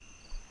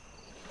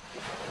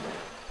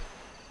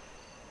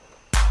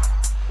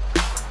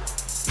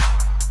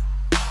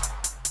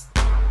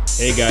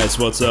Hey guys,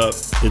 what's up?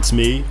 It's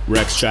me,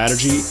 Rex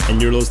Chatterjee, and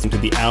you're listening to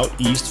the Out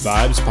East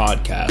Vibes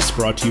podcast,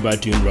 brought to you by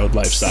Dune Road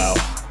Lifestyle.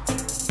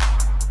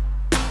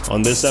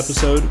 On this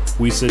episode,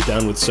 we sit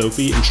down with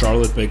Sophie and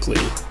Charlotte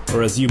Bickley,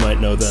 or as you might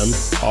know them,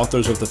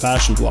 authors of the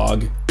fashion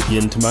blog,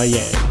 Yin to My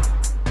Yang.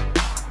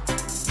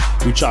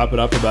 We chop it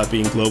up about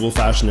being global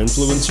fashion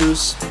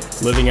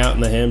influencers, living out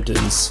in the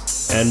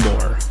Hamptons, and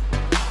more.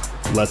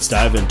 Let's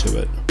dive into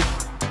it.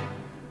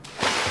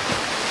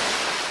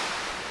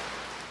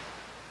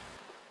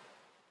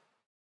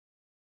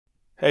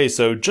 Hey,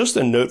 so just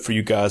a note for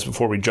you guys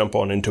before we jump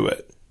on into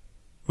it.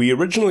 We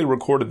originally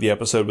recorded the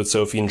episode with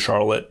Sophie and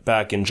Charlotte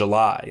back in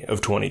July of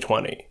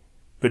 2020,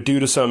 but due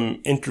to some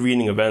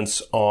intervening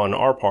events on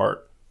our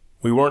part,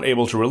 we weren't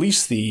able to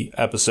release the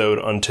episode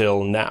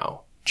until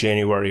now,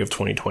 January of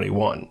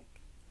 2021.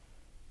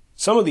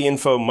 Some of the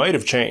info might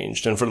have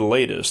changed, and for the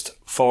latest,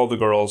 follow the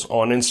girls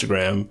on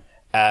Instagram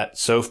at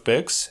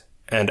SophBix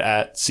and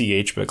at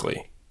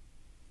CHBickley.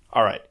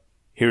 Alright,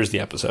 here's the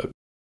episode.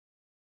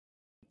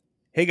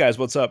 Hey guys,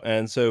 what's up?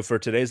 And so for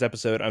today's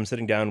episode, I'm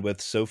sitting down with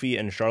Sophie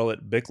and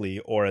Charlotte Bickley,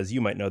 or as you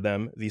might know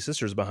them, the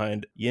sisters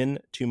behind Yin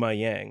to My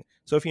Yang.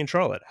 Sophie and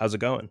Charlotte, how's it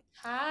going?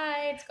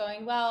 Hi, it's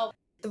going well.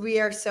 We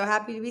are so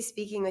happy to be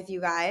speaking with you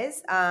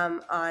guys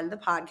on the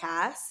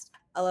podcast.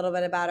 A little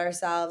bit about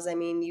ourselves. I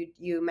mean,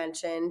 you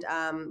mentioned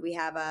we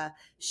have a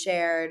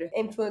shared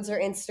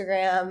influencer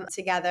Instagram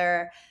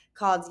together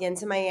called Yin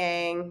to My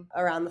Yang,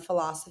 around the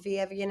philosophy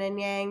of yin and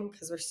yang,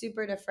 because we're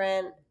super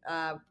different,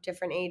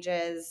 different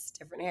ages,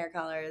 different hair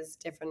colors,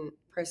 different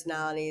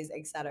personalities,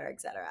 et cetera,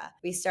 et cetera.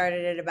 We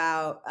started it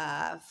about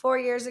 4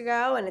 years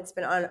ago, and it's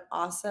been an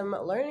awesome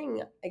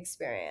learning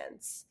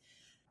experience.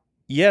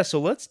 Yeah,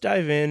 so let's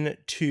dive in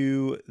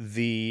to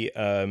the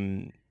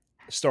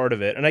start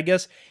of it. And I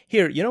guess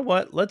here, you know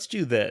what? Let's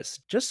do this.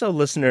 Just so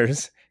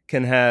listeners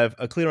can have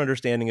a clear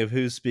understanding of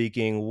who's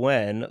speaking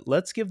when,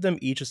 let's give them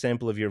each a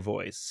sample of your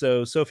voice.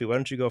 So, Sophie, why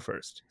don't you go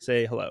first?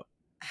 Say hello.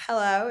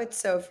 Hello, it's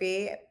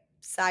Sophie.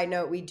 Side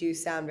note, we do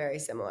sound very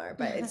similar,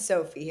 but it's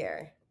Sophie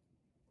here.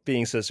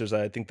 Being sisters,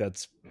 I think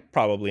that's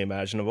probably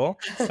imaginable.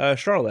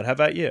 Charlotte, how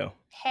about you?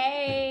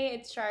 Hey,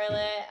 it's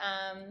Charlotte.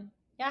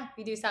 Yeah,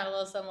 we do sound a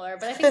little similar,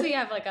 but I think we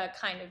have like a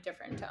kind of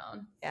different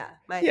tone. Yeah,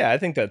 I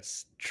think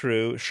that's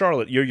true.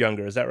 Charlotte, you're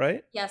younger, is that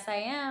right? Yes, I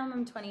am.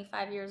 I'm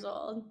 25 years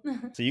old.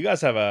 So you guys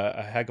have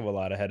a heck of a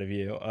lot ahead of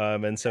you.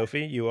 And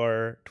Sophie, you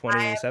are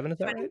 27, is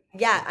that right?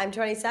 Yeah, I'm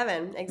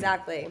 27,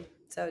 exactly.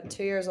 So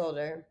 2 years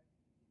older.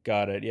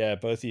 Got it. Yeah,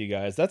 both of you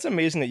guys. That's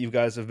amazing that you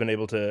guys have been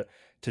able to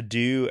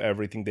do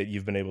everything that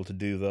you've been able to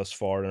do thus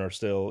far and are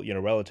still,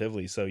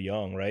 relatively so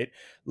young, right?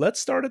 Let's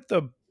start at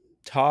the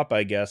top,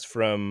 I guess,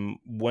 from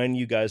when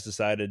you guys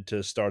decided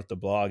to start the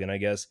blog. And I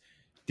guess,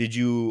 did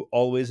you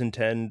always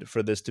intend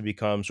for this to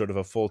become sort of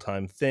a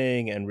full-time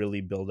thing and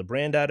really build a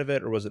brand out of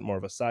it? Or was it more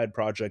of a side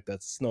project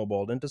that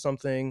snowballed into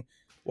something?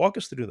 Walk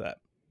us through that.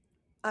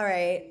 All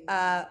right.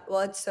 Well,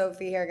 it's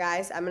Sophie here,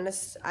 guys. I'm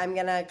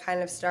gonna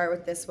kind of start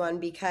with this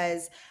one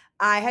because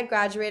I had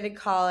graduated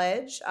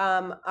college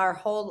our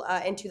whole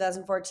in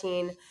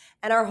 2014,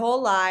 and our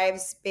whole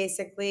lives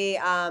basically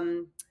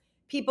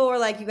people were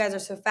like, "You guys are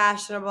so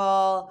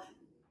fashionable,"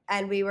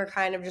 and we were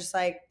kind of just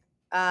like,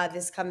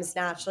 "This comes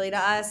naturally to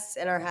us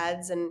in our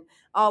heads," and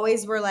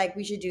always we're like,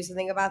 "We should do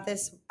something about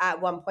this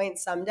at one point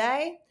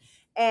someday."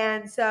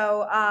 And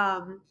so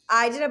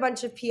I did a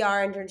bunch of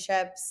PR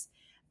internships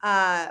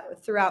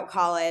throughout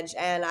college,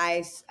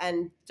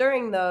 and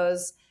during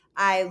those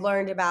I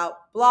learned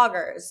about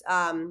bloggers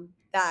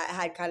that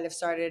had kind of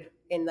started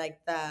in like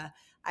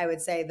I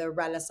would say the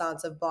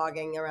renaissance of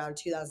blogging around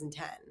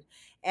 2010,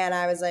 and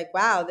I was like,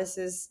 wow, this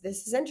is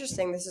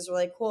interesting, this is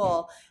really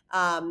cool.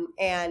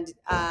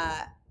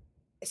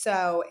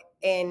 So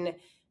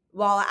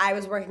while I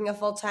was working a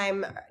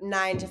full-time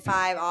 9 to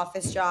 5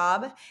 office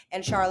job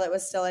and Charlotte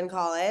was still in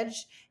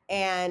college,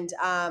 and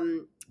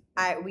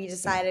we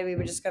decided we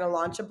were just going to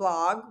launch a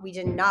blog. We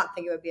did not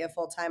think it would be a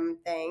full-time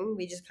thing.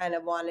 We just kind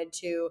of wanted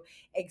to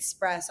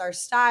express our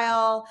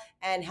style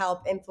and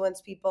help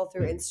influence people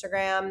through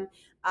Instagram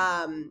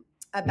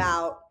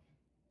about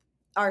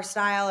our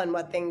style and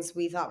what things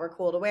we thought were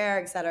cool to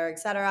wear, et cetera, et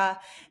cetera.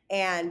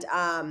 And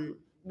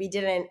we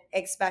didn't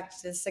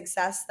expect the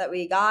success that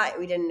we got.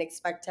 We didn't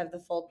expect to have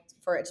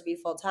for it to be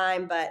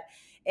full-time, but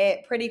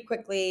it pretty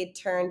quickly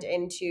turned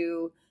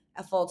into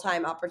a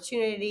full-time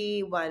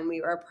opportunity when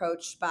we were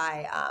approached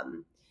by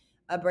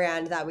a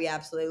brand that we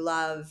absolutely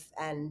love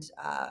and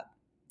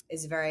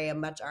is very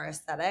much our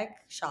aesthetic,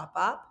 Shop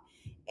Up.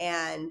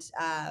 And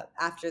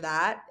after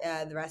that,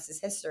 the rest is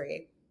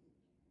history.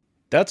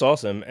 That's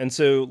awesome. And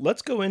so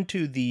let's go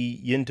into the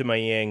yin to my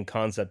yang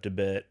concept a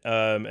bit.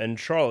 And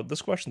Charlotte,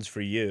 this question's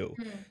for you.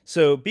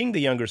 So being the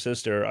younger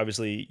sister,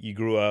 obviously you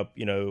grew up,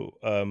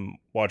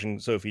 watching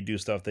Sophie do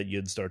stuff that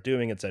you'd start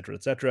doing, et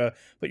cetera,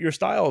 but your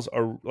styles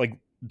are like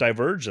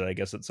diverged, I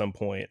guess, at some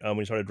point when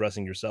you started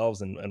dressing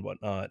yourselves and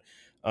whatnot.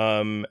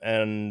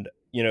 And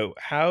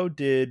how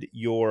did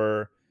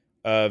your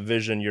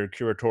vision, your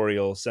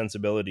curatorial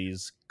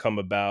sensibilities come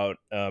about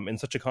in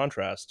such a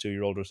contrast to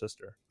your older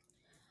sister?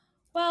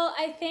 Well,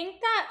 I think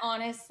that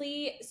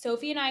honestly,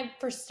 Sophie and I,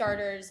 for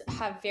starters,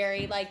 have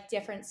very like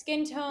different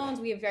skin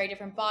tones. We have very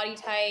different body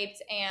types,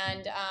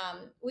 and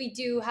we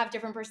do have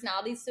different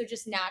personalities. So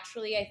just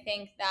naturally, I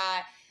think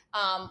that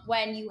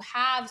when you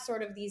have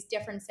sort of these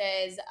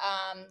differences,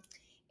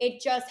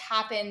 it just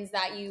happens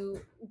that you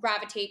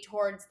gravitate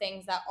towards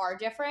things that are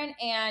different.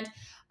 And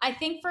I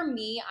think for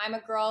me, I'm a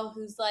girl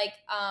who's like,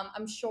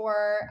 I'm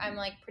sure I'm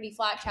like pretty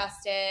flat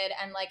chested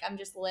and like I'm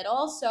just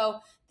little. So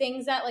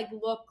things that like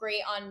look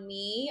great on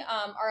me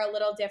are a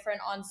little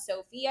different on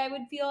Sophie, I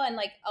would feel, and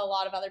like a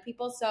lot of other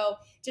people. So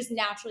just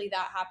naturally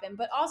that happened.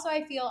 But also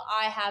I feel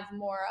I have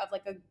more of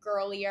like a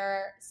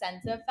girlier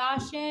sense of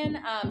fashion.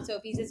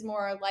 Sophie's is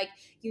more like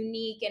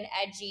unique and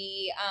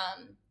edgy,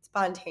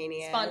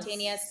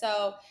 Spontaneous.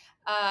 So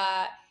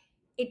uh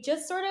it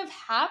just sort of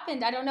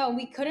happened. I don't know.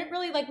 We couldn't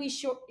really like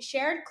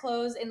shared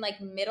clothes in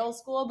like middle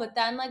school, but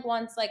then like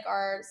once like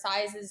our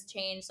sizes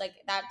changed, like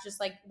that just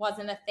like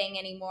wasn't a thing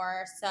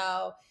anymore.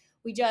 So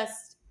we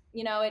just,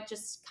 it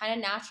just kind of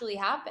naturally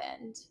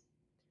happened.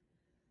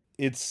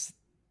 It's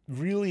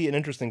really an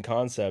interesting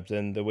concept,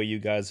 and the way you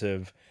guys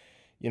have,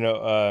 you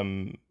know,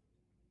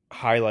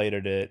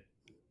 highlighted it,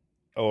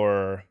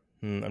 or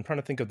I'm trying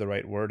to think of the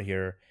right word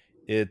here.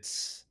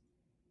 It's,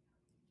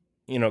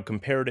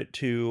 compared it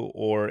to,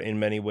 or in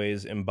many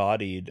ways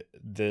embodied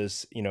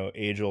this,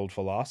 age old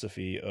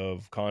philosophy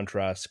of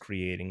contrast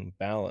creating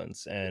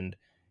balance. And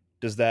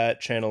does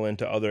that channel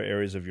into other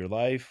areas of your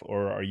life,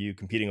 or are you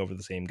competing over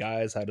the same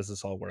guys? How does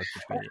this all work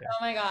between you? Oh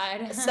my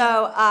God.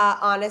 So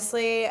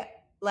honestly,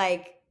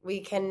 like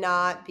we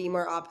cannot be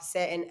more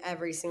opposite in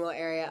every single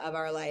area of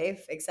our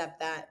life,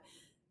 except that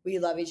we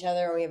love each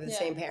other and we have the Yeah.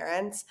 same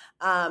parents.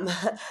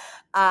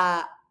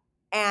 Uh,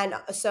 and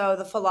so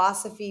the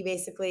philosophy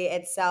basically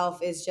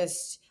itself is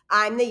just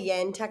I'm the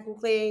yin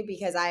technically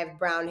because I have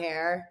brown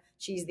hair.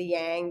 She's the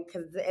yang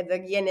because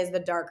the yin is the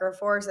darker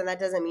force, and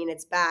that doesn't mean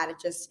it's bad. It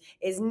just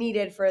is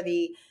needed for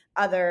the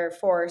other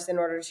force in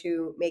order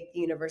to make the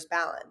universe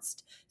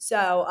balanced.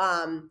 So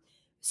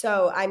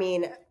I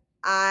mean,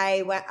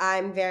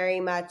 I'm very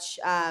much.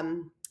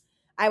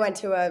 I went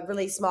to a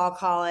really small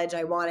college.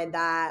 I wanted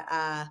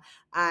that.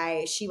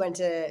 I went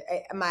to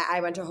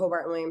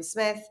Hobart and William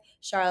Smith.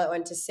 Charlotte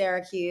went to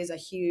Syracuse, a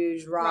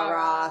huge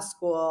rah-rah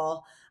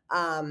school.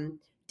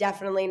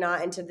 Definitely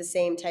not into the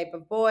same type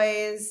of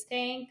boys.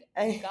 Thank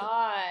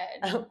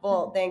God.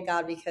 Well, thank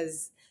God,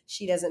 because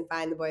she doesn't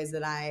find the boys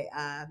that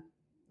I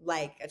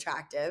like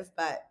attractive,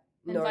 but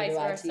And nor vice do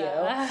I versa. to you.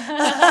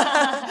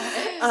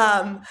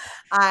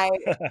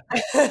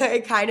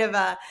 I kind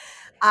of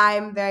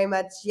I'm very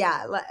much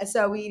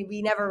so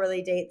we never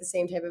really date the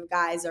same type of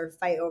guys or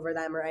fight over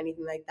them or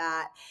anything like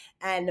that.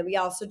 And we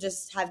also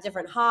just have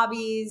different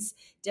hobbies,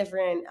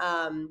 different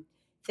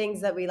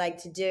things that we like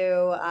to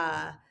do.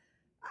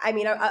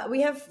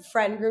 We have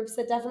friend groups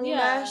that definitely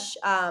mesh.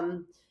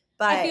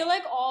 But I feel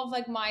like all of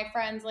like my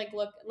friends like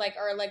look like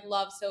or like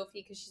love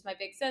Sophie because she's my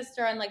big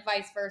sister, and like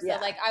vice versa. Yeah.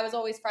 Like I was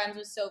always friends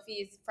with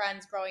Sophie's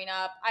friends growing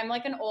up. I'm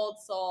like an old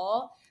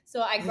soul,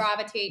 so I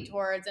gravitate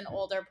towards an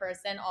older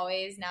person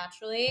always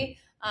naturally.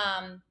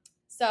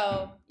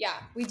 So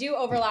yeah, we do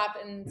overlap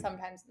in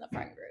sometimes in the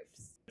friend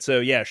groups. So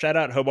yeah, shout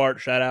out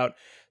Hobart, shout out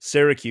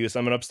Syracuse.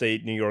 I'm an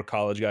upstate New York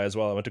college guy as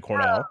well. I went to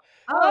Cornell.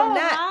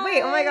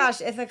 Wait, oh my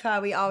gosh, Ithaca.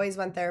 We always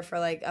went there for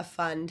like a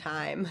fun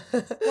time.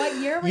 What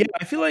year were Yeah, you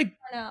I feel like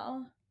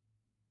Cornell?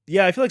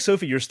 Yeah, I feel like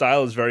Sophie, your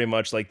style is very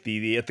much like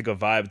the Ithaca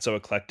vibe. It's so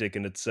eclectic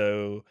and it's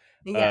so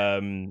Yeah.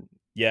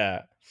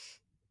 yeah.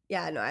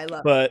 Yeah, no, I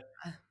love But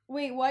it.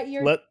 Wait, what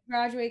year did you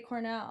graduate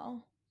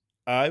Cornell?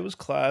 I was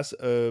class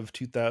of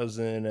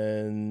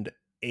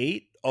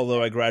 2008,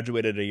 although I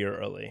graduated a year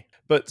early.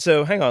 But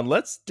so hang on,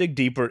 let's dig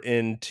deeper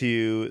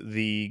into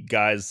the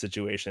guys'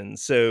 situation.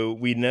 So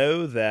we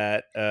know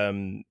that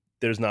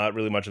there's not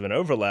really much of an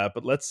overlap,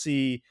 but let's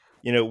see,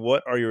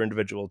 what are your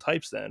individual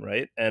types then,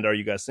 right? And are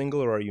you guys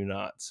single or are you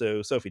not?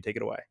 So Sophie, take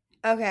it away.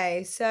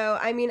 Okay, so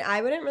I mean,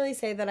 I wouldn't really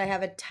say that I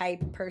have a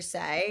type per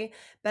se,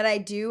 but I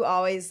do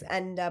always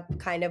end up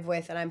kind of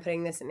with, and I'm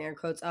putting this in air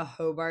quotes, a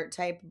Hobart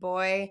type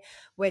boy,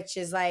 which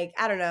is like,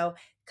 I don't know,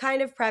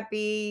 kind of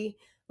preppy,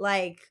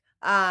 like,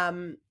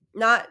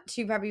 not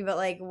too preppy, but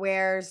like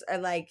wears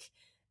like,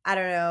 I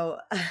don't know,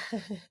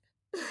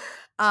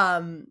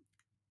 um,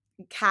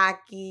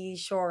 khaki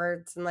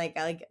shorts and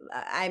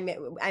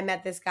I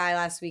met this guy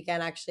last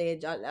weekend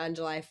actually on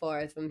July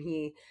 4th, and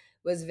he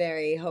was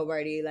very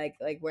Hobarty, like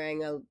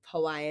wearing a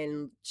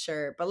Hawaiian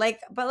shirt, but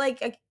like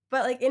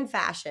in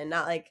fashion,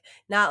 not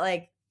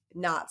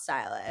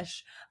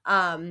stylish.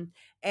 And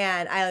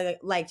I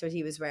liked what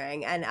he was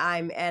wearing, and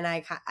I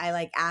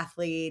like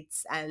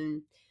athletes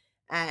and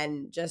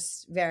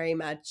just very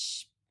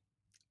much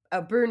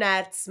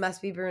brunettes,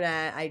 must be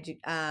brunette. I do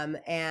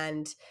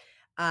and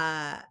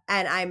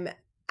I'm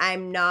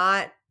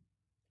not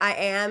I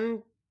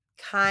am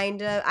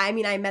kind of I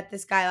mean I met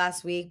this guy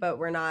last week, but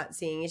we're not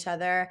seeing each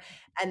other.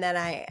 And then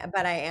I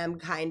am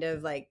kind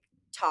of like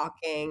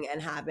talking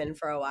and have been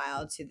for a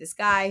while to this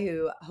guy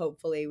who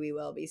hopefully we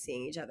will be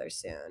seeing each other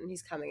soon.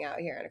 He's coming out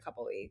here in a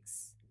couple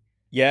weeks.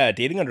 Yeah,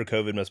 dating under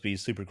COVID must be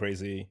super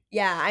crazy.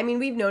 Yeah, I mean,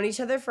 we've known each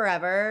other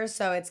forever,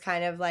 so it's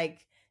kind of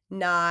like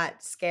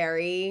not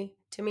scary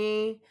to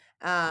me.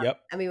 Yep.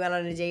 And we went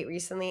on a date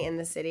recently in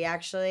the city,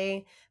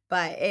 actually,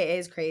 but it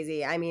is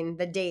crazy. I mean,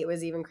 the date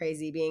was even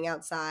crazy being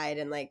outside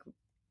and the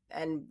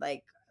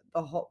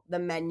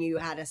menu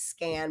had a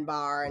scan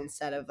bar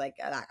instead of like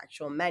an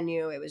actual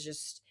menu. It was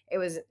just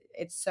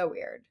it's so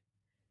weird.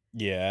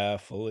 Yeah,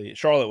 fully.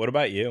 Charlotte, what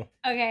about you?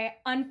 Okay,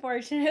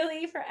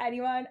 unfortunately for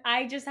anyone,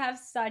 I just have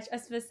such a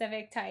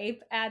specific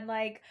type and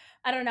like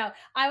I don't know.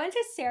 I went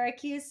to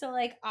Syracuse, so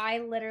like I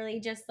literally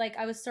just like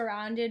I was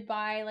surrounded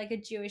by like a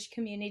Jewish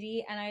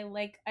community and I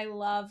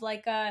love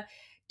like a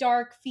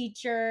dark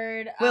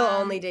featured We'll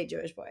only date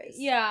Jewish boys.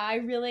 yeah, I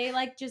really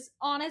like just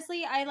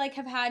honestly, I like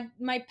have had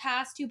my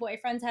past two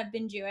boyfriends have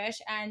been Jewish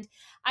and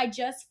I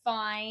just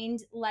find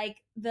like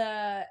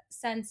the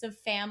sense of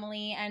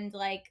family and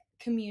like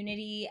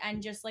community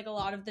and just like a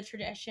lot of the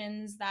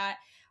traditions that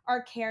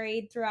are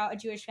carried throughout a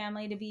Jewish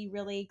family to be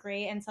really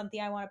great and something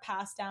I want to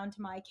pass down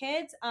to my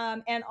kids.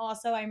 And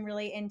also I'm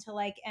really into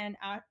like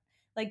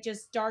like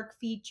just dark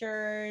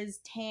features,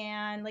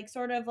 tan, like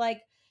sort of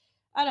like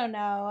I don't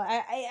know.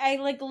 I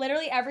like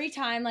literally every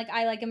time like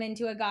I like am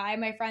into a guy,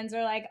 my friends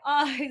are like,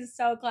 "Oh, he's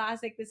so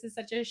classic. This is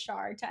such a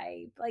Char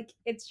type." Like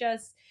it's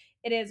just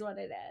it is what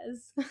it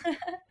is.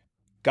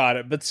 Got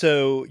it. But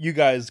so you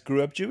guys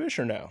grew up Jewish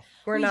or no?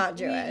 We're not We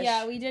Jewish.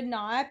 yeah, we did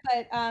not,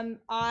 but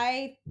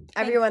I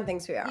Everyone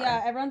thinks we are.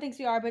 yeah, everyone thinks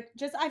we are, but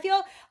just I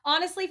feel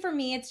honestly for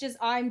me, it's just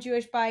I'm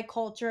Jewish by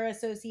culture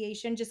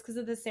association, just because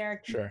of the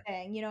Syracuse Sure.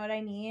 thing. You know what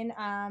I mean?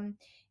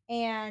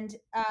 And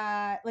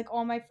like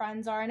all my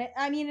friends are, and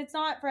I mean, it's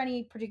not for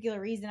any particular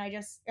reason.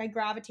 I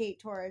gravitate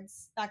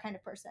towards that kind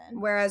of person.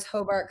 Whereas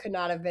Hobart could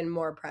not have been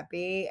more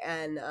preppy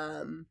and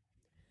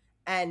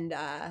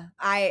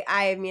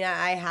I mean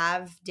I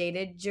have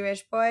dated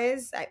Jewish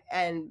boys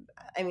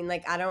I mean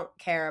like I don't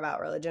care about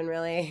religion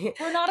really.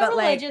 We're not a But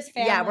like religious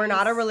family. yeah, we're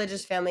not a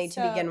religious family to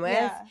So, begin with.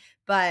 yeah.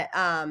 But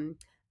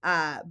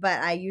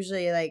I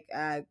usually like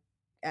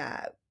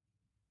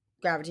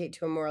gravitate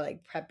to a more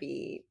like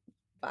preppy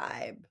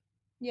vibe.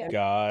 Yeah.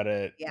 Got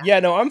it. Yeah. Yeah,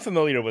 no, I'm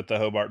familiar with the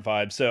Hobart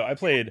vibe. So I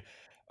played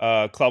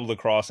club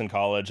lacrosse in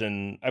college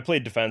and I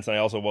played defense and I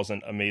also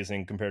wasn't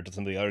amazing compared to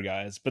some of the other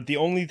guys. But the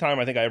only time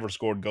I think I ever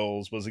scored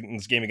goals was in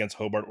this game against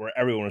Hobart where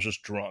everyone was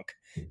just drunk.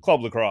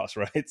 Club lacrosse,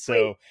 right? So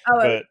Wait, oh,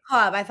 it was but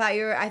club. I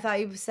thought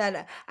you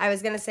said I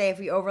was gonna say if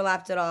we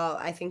overlapped at all,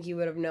 I think you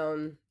would have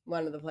known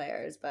one of the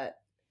players, but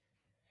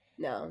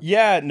no.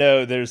 yeah,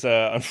 no, there's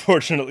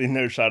unfortunately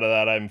no shot of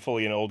that. I'm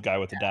fully an old guy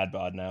with a dad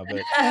bod now,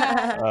 but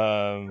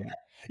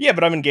yeah,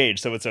 but I'm engaged,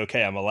 so it's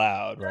okay. I'm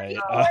allowed, right?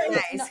 34 is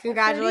Nice. not-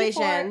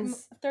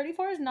 Congratulations.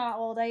 34 is not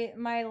old.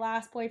 My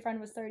last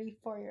boyfriend was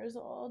 34 years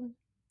old.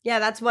 Yeah,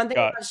 that's one thing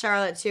Got- about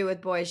Charlotte too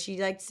with boys.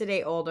 She likes to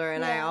date older,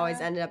 and I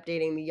always Yeah. ended up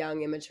dating the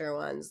young, immature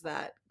ones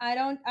that I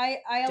Don't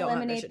have their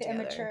eliminate shit the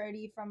together.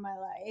 immaturity from my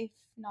life.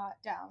 Not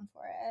down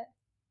for it.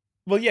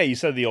 well, yeah, you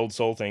said the old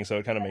soul thing, so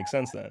it kind of makes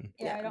sense then.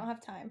 Yeah, I Yeah. don't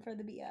have time for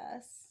the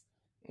BS.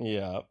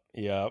 Yeah,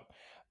 yeah.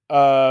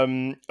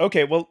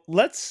 Okay, well,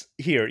 let's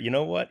here. You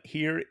know what?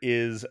 Here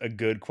is a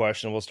good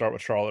question. We'll start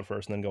with Charlotte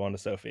first and then go on to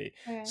Sophie.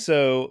 Okay.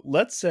 So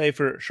let's say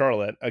for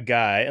Charlotte, a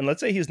guy, and let's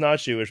say he's not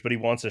Jewish, but he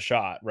wants a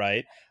shot,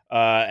 right?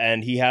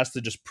 And he has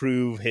to just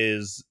prove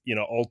his,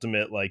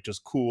 ultimate, like,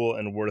 just cool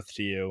and worth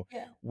to you.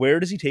 Yeah. Where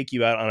does he take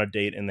you out on a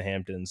date in the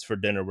Hamptons for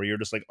dinner where you're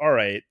just like, all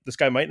right, this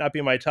guy might not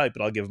be my type,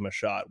 but I'll give him a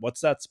shot?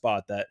 What's that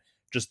spot that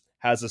just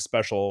has a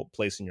special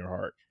place in your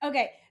heart?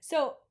 Okay,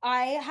 so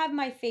I have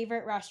my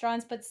favorite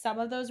restaurants, but some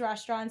of those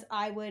restaurants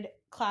I would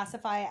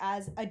classify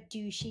as a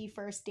douchey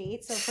first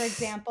date. So, for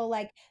example,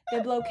 like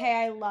Bibloque,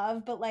 I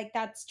love, but like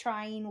that's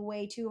trying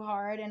way too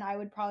hard, and I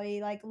would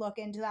probably like look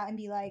into that and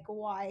be like,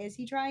 why is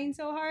he trying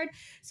so hard?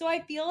 So I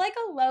feel like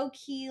a low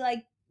key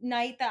like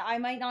night that I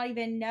might not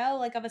even know,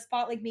 like of a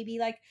spot, like maybe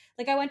like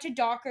I went to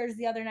Dockers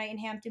the other night in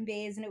Hampton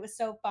Bays, and it was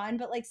so fun.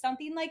 But like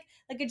something like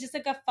a just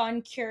like a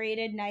fun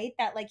curated night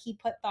that like he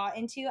put thought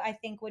into, I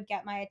think would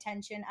get my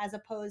attention as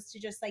opposed to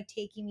just like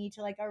taking me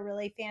to like a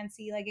really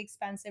fancy like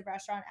expensive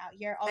restaurant out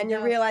here. and you're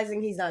Although-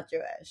 realizing he's not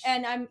Jewish.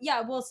 and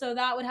so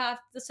that would have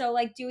to, so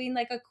like doing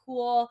like a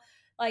cool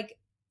like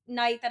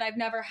night that I've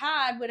never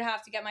had would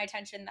have to get my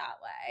attention that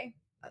way.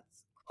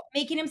 That's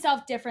Making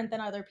himself different than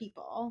other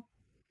people.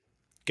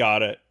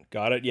 Got it.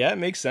 Yeah, it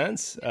makes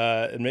sense.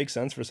 It makes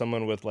sense for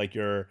someone with like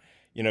your,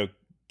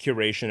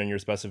 curation and your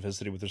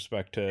specificity with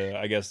respect to,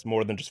 I guess,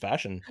 more than just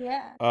fashion.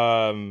 Yeah.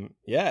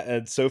 Yeah.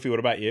 And Sophie, what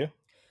about you?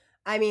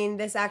 I mean,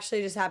 this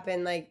actually just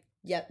happened like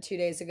 2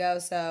 days ago.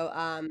 So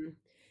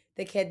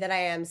the kid that I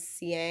am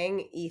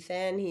seeing,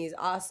 Ethan, he's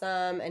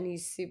awesome and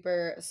he's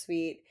super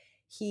sweet.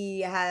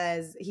 He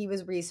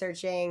was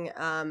researching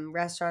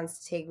restaurants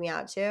to take me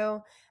out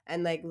to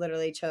and like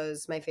literally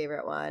chose my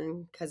favorite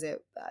one because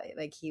it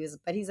like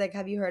but he's like,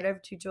 have you heard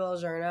of Tutto al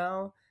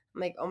Giorno?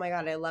 I'm like, oh my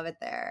god, I love it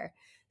there.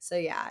 So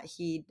yeah,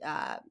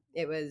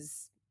 it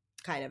was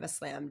kind of a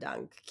slam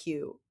dunk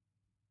cute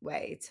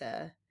way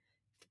to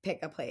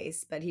pick a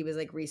place, but he was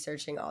like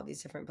researching all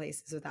these different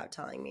places without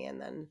telling me, and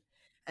then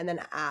and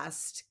then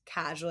asked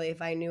casually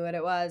if I knew what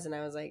it was. And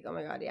I was like, oh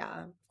my God,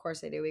 yeah, of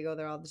course I do. We go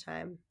there all the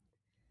time.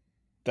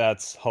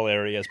 That's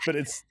hilarious. But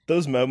it's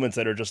those moments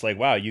that are just like,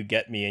 wow, you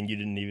get me, and you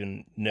didn't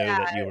even know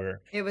that you Yeah,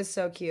 were. it was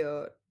so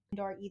cute.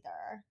 Or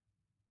either.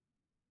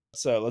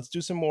 So let's do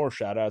some more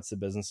shout outs to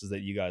businesses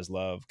that you guys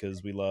love,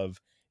 because we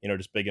love,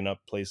 just bigging up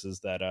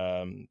places that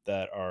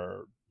that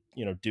are,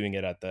 doing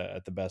it at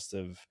the best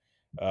of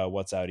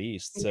what's out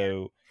east.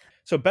 So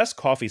best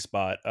coffee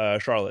spot,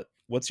 Charlotte,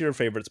 what's your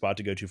favorite spot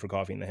to go to for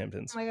coffee in the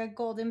Hamptons? Oh my God,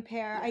 Golden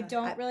Pear. I Yeah,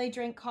 don't really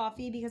drink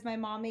coffee because my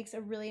mom makes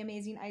a really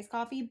amazing iced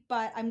coffee,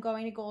 but I'm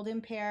going to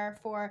Golden Pear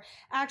for,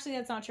 actually,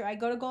 that's not true. I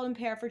go to Golden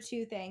Pear for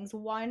two things.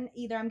 One,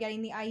 either I'm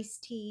getting the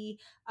iced tea,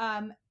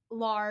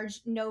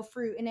 large, no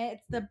fruit in it.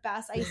 It's the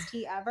best iced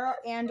tea ever.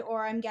 And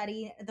or I'm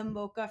getting the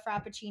mocha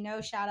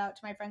frappuccino. Shout out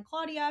to my friend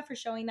Claudia for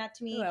showing that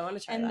to me. Ooh, I want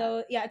to try and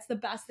that. yeah, it's the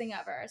best thing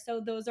ever. So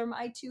those are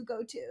my two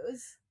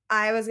go-tos.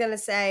 I was going to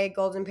say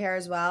Golden Pear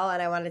as well.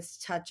 And I wanted to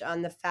touch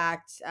on the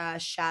fact,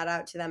 shout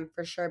out to them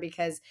for sure,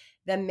 because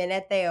the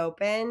minute they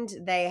opened,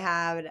 they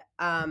had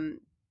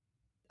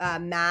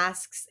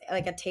masks,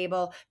 like a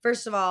table.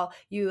 First of all,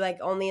 you like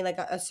only like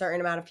a certain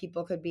amount of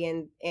people could be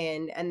in,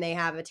 and they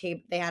have a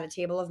table. They had a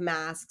table of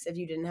masks if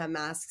you didn't have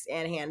masks,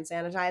 and hand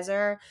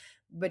sanitizer,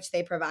 which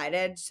they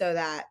provided, so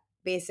that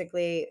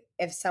basically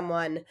if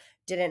someone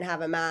didn't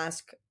have a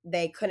mask,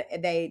 they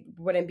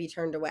wouldn't be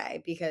turned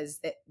away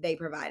because they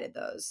provided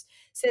those.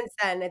 Since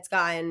then,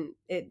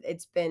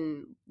 it's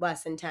been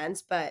less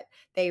intense, but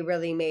they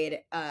really made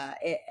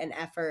an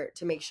effort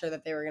to make sure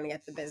that they were going to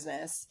get the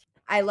business.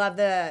 I love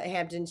the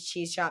Hamptons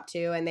Cheese Shop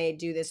too, and they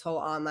do this whole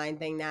online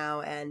thing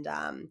now, and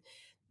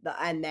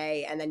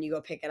then you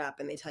go pick it up,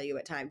 and they tell you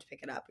what time to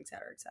pick it up, et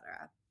cetera, et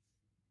cetera.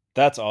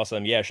 That's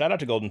awesome. Yeah, shout out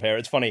to Golden Pear.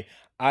 It's funny.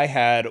 I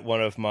had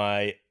one of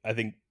my, I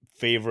think,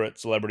 favorite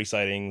celebrity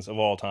sightings of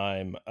all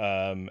time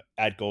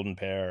at Golden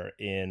Pear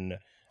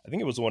I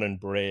think it was the one in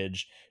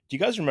Bridge. Do you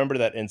guys remember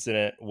that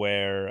incident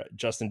where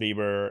Justin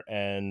Bieber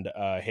and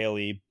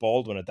Haley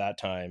Baldwin at that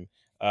time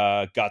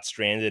got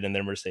stranded in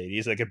their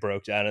Mercedes? Like, it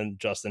broke down and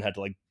Justin had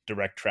to like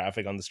direct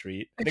traffic on the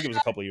street. I think it was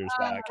a couple years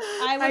back.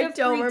 I would have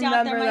don't freaked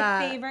out. They're remember my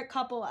that. favorite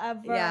couple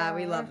ever. Yeah,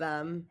 we love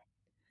them.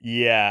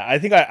 Yeah, I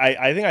think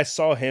I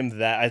saw him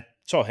I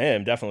saw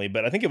him definitely,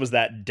 but I think it was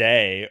that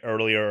day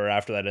earlier or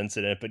after that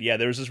incident. But yeah,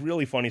 there was this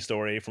really funny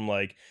story from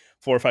like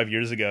 4 or 5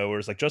 years ago where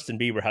it's like Justin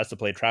Bieber has to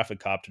play traffic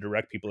cop to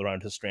direct people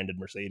around his stranded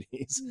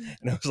Mercedes,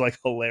 and it was like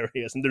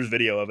hilarious. And there's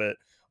video of it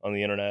on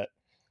the internet.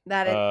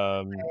 That is,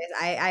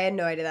 I had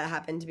no idea that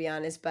happened, to be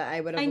honest, but I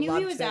would have I knew loved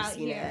he was to have out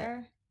seen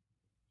here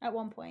at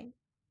one point.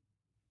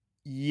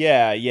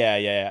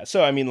 Yeah.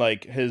 So I mean,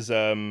 like his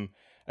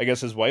I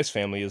guess his wife's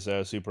family is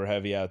super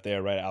heavy out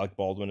there, right? Alec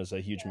Baldwin is a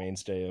huge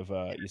mainstay of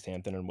East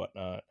Hampton and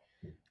whatnot.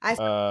 I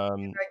saw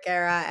Rick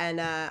Guerra, and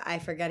I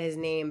forget his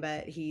name,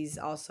 but he's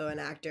also an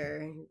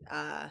actor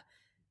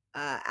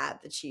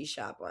at the cheese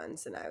shop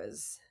once, and I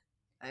was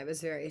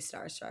very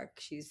starstruck.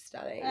 She's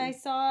stunning. I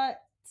saw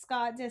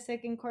Scott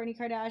Disick and Kourtney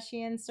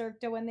Kardashian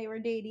circa when they were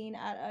dating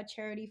at a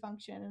charity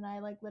function, and I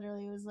like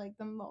literally was like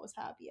the most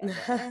happy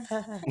ever.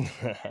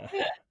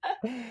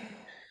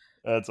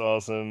 That's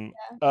awesome.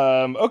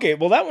 Yeah. Okay,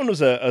 well, that one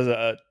was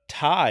a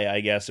tie, I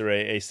guess, or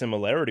a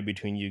similarity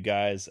between you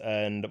guys.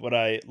 And what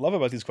I love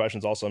about these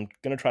questions also, I'm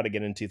going to try to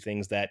get into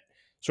things that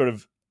sort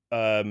of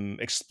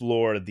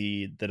explore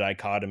the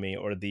dichotomy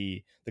or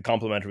the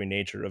complementary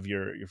nature of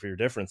your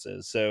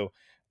differences. So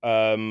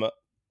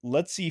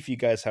let's see if you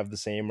guys have the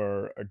same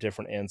or a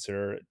different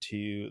answer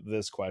to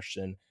this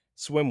question.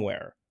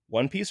 Swimwear,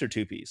 one piece or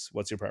two piece?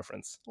 What's your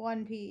preference?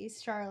 One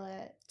piece,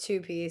 Charlotte.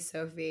 Two piece,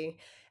 Sophie.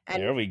 And,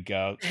 there we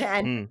go.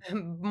 And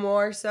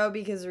more so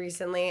because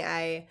recently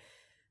I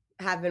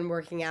have been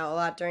working out a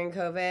lot during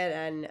COVID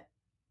and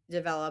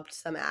developed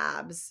some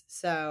abs.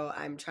 So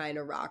I'm trying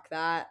to rock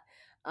that.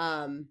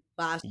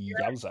 Last year,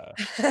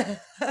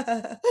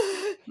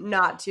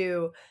 not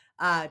to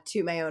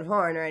toot my own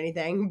horn or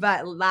anything,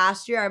 but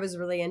last year I was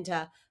really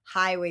into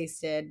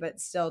high-waisted,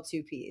 but still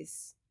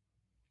two-piece.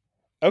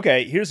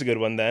 Okay, here's a good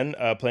one then,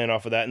 playing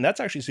off of that. And that's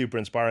actually super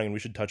inspiring, and we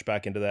should touch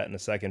back into that in a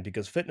second,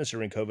 because fitness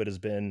during COVID has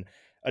been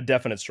a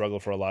definite struggle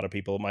for a lot of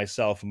people,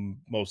 myself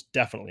most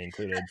definitely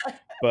included.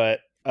 But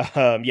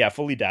yeah,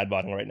 fully dad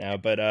bodding right now.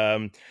 But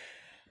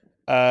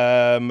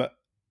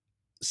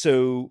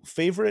so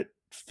favorite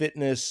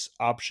fitness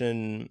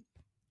option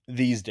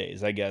these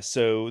days, I guess.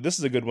 So this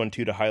is a good one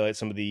too, to highlight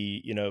some of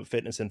the,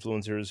 fitness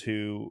influencers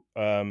who,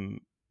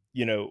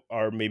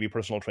 are maybe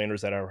personal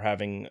trainers that are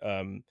having,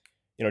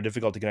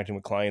 difficulty connecting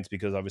with clients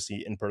because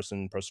obviously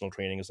in-person personal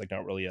training is like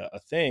not really a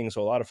thing.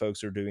 So a lot of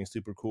folks are doing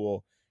super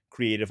cool,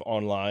 creative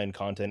online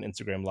content,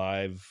 Instagram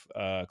live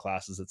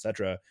classes,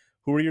 etc.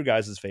 Who are your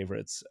guys'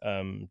 favorites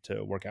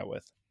to work out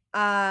with?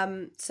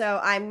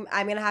 So I'm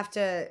gonna have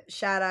to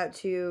shout out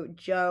to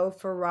Joe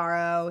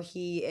Ferraro.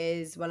 He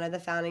is one of the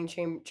founding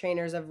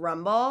trainers of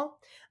Rumble.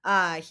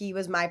 He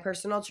was my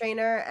personal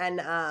trainer,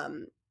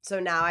 and so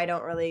now I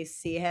don't really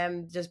see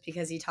him just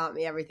because he taught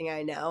me everything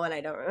I know, and I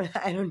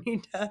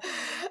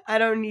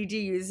don't need to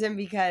use him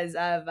because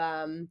of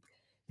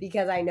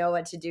because I know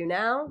what to do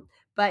now.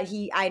 But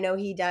I know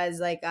he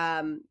does like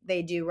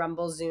they do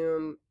Rumble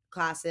Zoom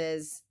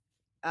classes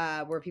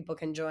where people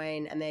can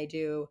join, and they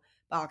do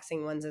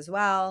boxing ones as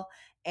well.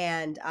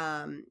 And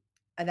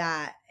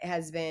that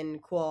has been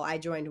cool. I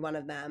joined one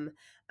of them.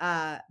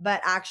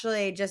 But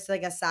actually, just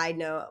like a side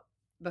note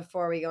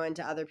before we go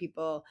into other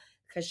people,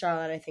 because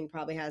Charlotte, I think,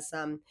 probably has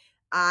some.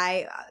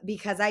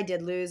 Because I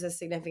did lose a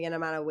significant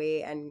amount of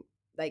weight and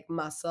like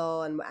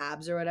muscle and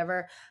abs or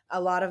whatever,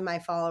 a lot of my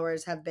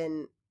followers have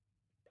been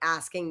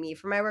asking me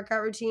for my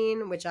workout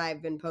routine, which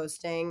I've been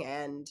posting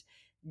and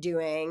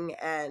doing,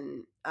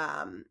 and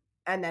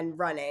then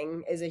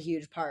running is a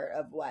huge part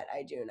of what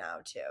I do now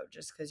too,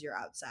 just because you're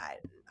outside.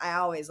 I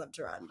always love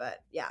to run,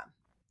 but yeah.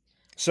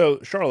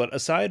 So, Charlotte,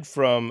 aside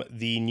from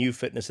the new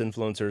fitness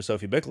influencer,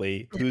 Sophie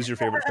Bickley, who's your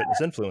favorite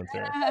fitness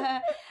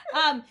influencer?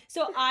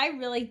 So I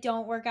really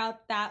don't work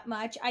out that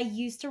much. I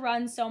used to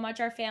run so much.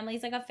 Our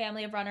family's like a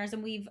family of runners,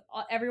 and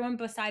everyone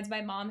besides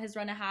my mom has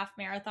run a half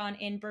marathon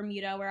in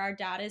Bermuda, where our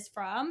dad is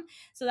from.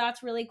 So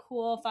that's really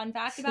cool. Fun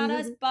fact about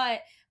us.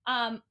 But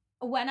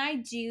when I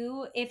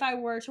do, if I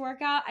were to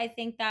work out, I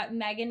think that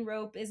Megan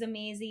Rope is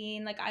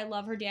amazing. Like, I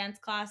love her dance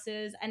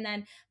classes. And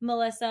then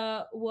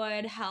Melissa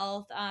Wood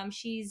Health,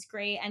 she's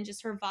great, and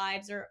just her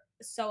vibes are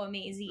so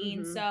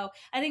amazing. So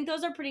I think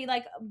those are pretty,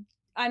 like,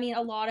 I mean,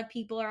 a lot of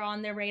people are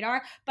on their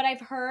radar, but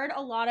I've heard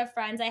a lot of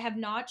friends, I have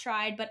not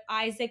tried, but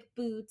Isaac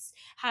Boots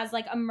has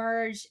like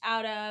emerged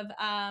out of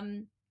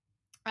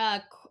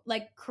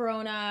like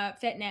Corona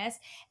Fitness,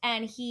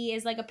 and he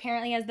is like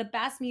apparently has the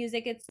best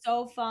music. It's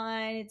so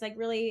fun. It's like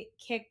really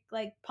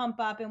pump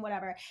up and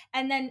whatever.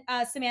 And then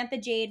Samantha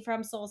Jade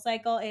from Soul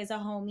Cycle is a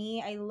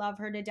homie. I love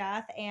her to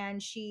death,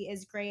 and she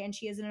is great, and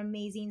she has an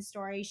amazing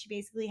story. She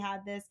basically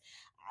had this,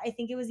 I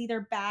think it was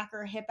either back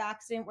or hip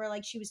accident, where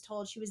like she was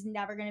told she was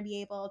never going to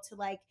be able to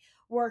like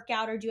work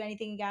out or do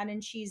anything again,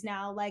 and she's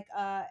now like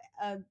a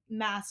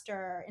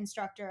master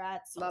instructor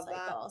at Soul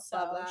Cycle.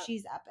 So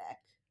she's epic.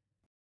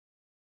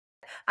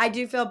 I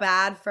do feel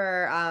bad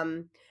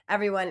for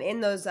everyone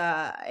in those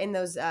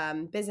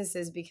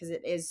businesses, because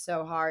it is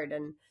so hard,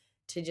 and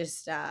to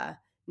just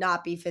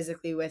not be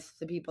physically with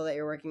the people that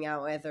you're working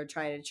out with or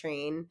trying to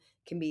train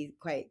can be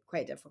quite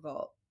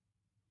difficult.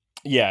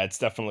 Yeah, it's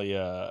definitely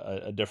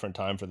a different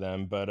time for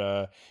them. But,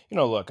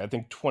 look, I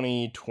think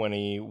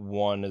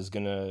 2021 is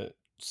going to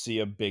see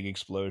a big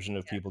explosion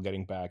of people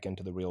getting back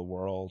into the real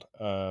world.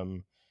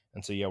 And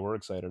so, yeah, we're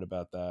excited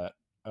about that.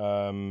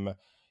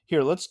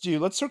 Here, let's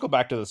circle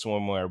back to the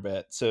swimwear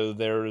bit. So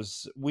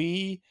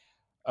we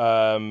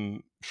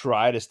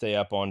try to stay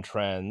up on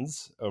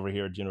trends over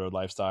here at Road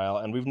Lifestyle,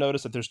 and we've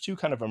noticed that there's two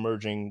kind of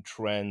emerging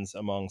trends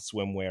among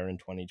swimwear in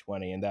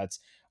 2020, and that's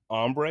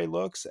ombre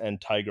looks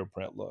and tiger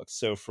print looks.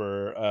 So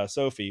for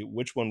Sophie,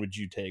 which one would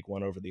you take,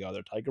 one over the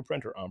other, tiger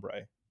print or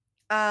ombre?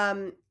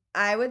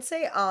 I would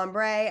say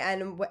ombre,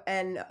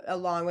 and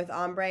along with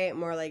ombre,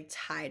 more like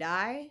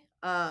tie-dye.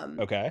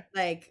 Okay.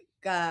 Like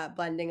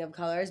blending of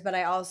colors, but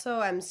I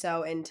also am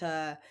so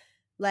into,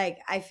 like,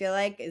 I feel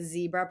like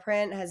zebra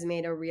print has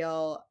made a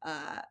real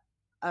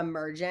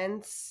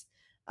emergence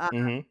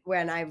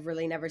when I've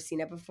really never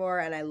seen it before,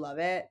 and I love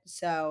it.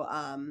 So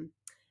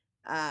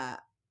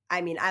I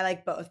mean, I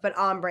like both, but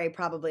ombre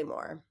probably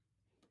more.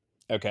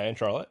 Okay, and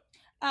Charlotte?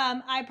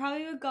 I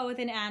probably would go with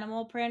an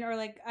animal print, or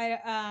like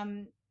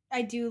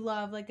I do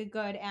love like a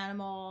good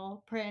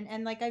animal print,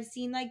 and like I've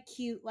seen like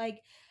cute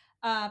like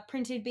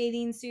printed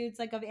bathing suits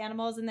like of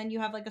animals, and then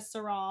you have like a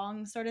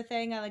sarong sort of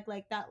thing. I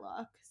like that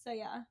look. So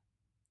yeah.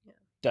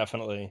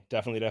 Definitely.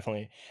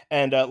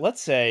 And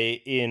let's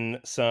say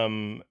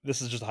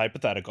this is just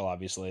hypothetical,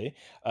 obviously.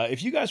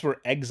 If you guys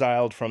were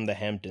exiled from the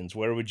Hamptons,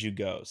 where would you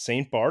go?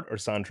 St. Bart or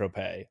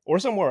Saint-Tropez? Or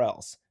somewhere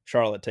else?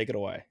 Charlotte, take it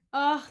away.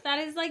 Oh, that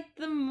is like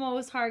the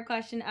most hard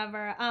question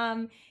ever.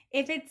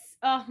 If it's,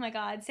 oh my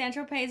God, Saint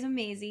Tropez is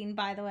amazing,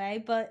 by the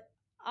way, but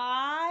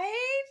I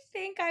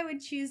think I would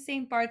choose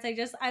St. Bart's.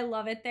 I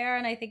love it there,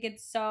 and I think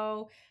it's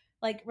so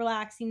like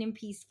relaxing and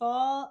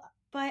peaceful.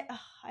 But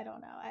I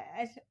don't know.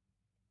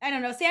 I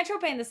don't know. Saint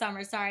Tropez in the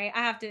summer. Sorry, I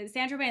have to.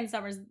 Saint Tropez in the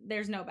summers.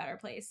 There's no better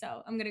place,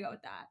 so I'm gonna go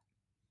with that.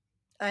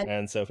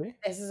 And Sophie?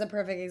 This is a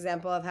perfect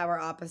example of how we're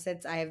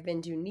opposites. I have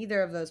been to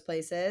neither of those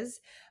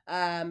places.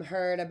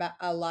 Heard about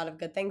a lot of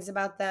good things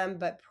about them,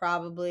 but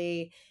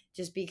probably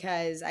just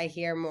because I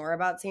hear more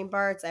about St.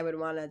 Bart's, I would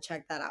want to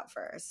check that out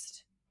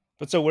first.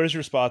 But so where's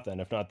your spot then,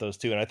 if not those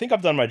two? And I think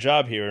I've done my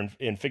job here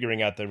in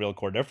figuring out the real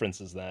core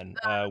differences then.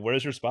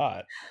 Where's your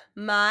spot?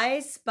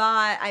 My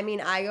spot, I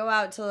mean, I go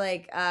out to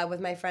like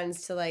with my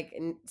friends to like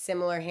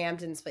similar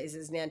Hamptons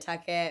places,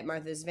 Nantucket,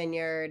 Martha's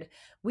Vineyard.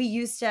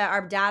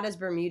 Our dad is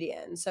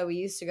Bermudian, so we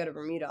used to go to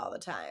Bermuda all the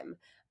time.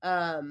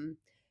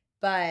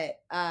 But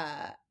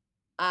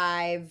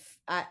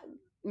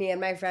me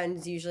and my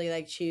friends usually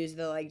like choose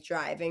the like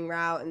driving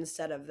route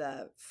instead of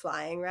the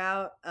flying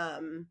route.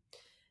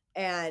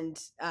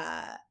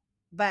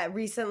 But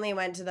recently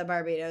went to the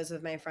Barbados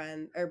with my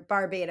friend, or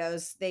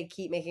Barbados. They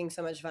keep making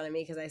so much fun of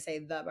me because I say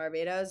the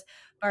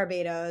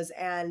Barbados,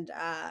 and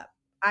I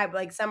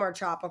like somewhere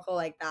tropical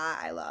like that.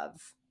 I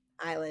love.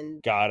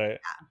 island. Got it.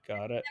 Yeah.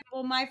 Got it.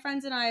 Well, my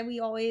friends and I,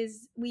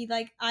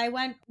 I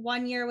went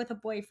 1 year with a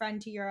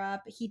boyfriend to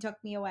Europe. He took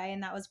me away,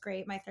 and that was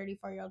great. My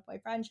 34-year-old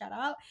boyfriend, shout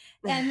out.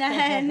 And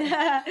then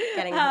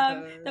Getting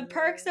the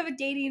perks of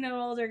dating an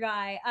older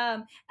guy.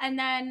 And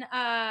then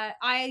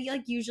I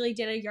like usually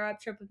did a Europe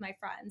trip with my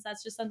friends.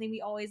 That's just something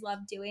we always love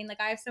doing.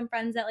 Like I have some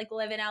friends that like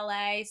live in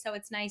LA, so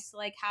it's nice to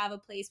like have a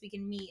place we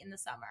can meet in the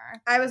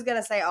summer. I was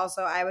gonna say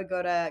also I would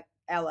go to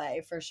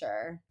LA for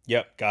sure.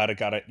 Yep, got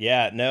it.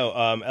 Yeah, no,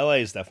 LA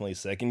is definitely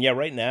sick. And yeah,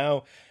 right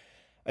now,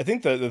 I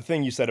think the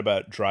thing you said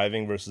about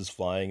driving versus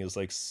flying is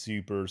like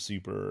super,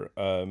 super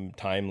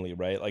timely,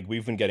 right? Like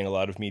we've been getting a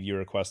lot of media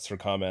requests for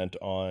comment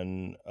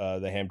on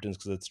the Hamptons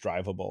because it's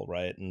drivable,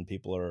 right? And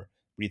people are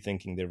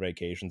rethinking their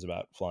vacations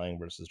about flying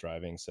versus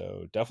driving.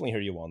 So definitely hear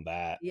you on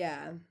that.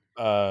 Yeah.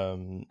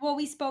 Well,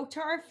 we spoke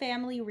to our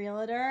family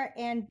realtor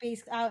and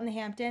based out in the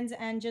Hamptons,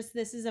 and just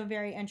this is a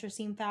very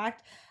interesting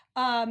fact.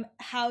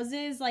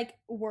 Houses like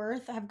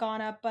worth have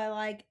gone up by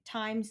like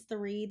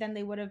 ×3 than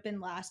they would have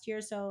been last year,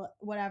 so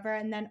whatever.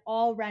 And then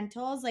all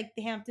rentals, like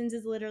the Hamptons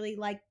is literally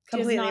like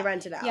Completely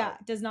rented out. Yeah,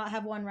 does not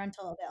have one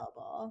rental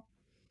available.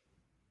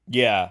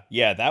 Yeah,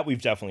 that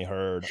we've definitely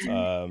heard.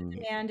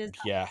 Demand is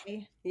yeah.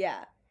 high.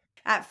 Yeah.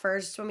 At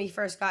first, when we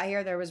first got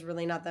here, there was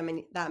really not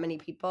that many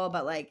people,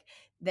 but like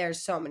there's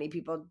so many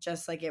people,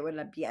 just like it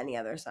would be any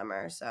other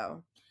summer.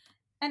 So,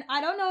 and I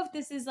don't know if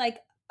this is like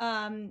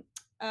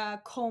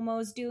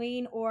Como's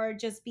doing or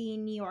just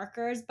being New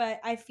Yorkers, but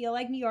I feel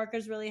like New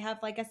Yorkers really have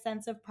like a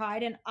sense of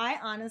pride, and I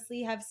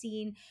honestly have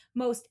seen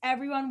most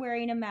everyone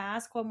wearing a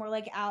mask when we're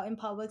like out in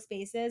public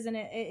spaces, and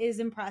it is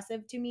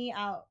impressive to me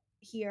out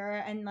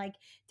here, and like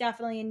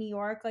definitely in New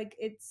York, like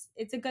it's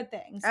a good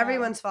thing. So,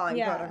 everyone's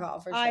following protocol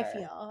for sure.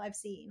 I've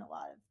seen a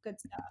lot of good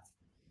stuff.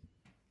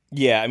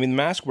 Yeah, I mean the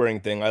mask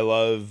wearing thing, I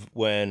love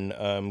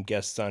when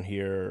guests on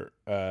here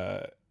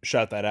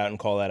shout that out and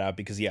call that out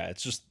because yeah,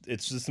 it's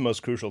just the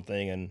most crucial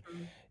thing. And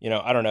you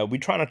know, I don't know, we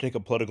try not to take a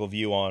political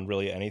view on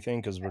really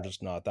anything because we're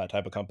just not that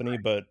type of company,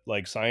 but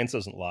like science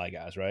doesn't lie,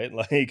 guys, right?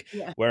 Like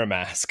wear a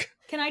mask.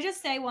 Can I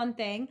just say one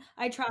thing?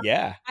 I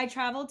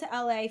traveled to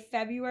LA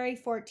February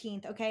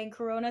 14th, okay? And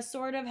Corona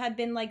sort of had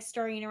been like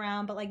stirring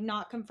around, but like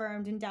not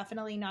confirmed and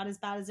definitely not as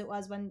bad as it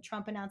was when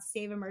Trump announced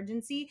state of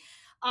emergency.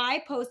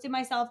 I posted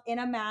myself in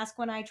a mask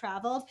when I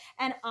traveled,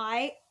 and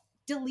I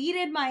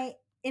deleted my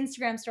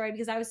Instagram story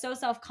because I was so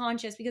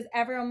self-conscious because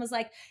everyone was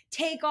like,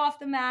 take off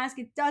the mask,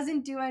 it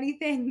doesn't do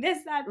anything, this,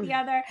 that, the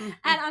other. And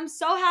I'm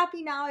so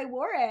happy now I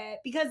wore it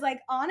because like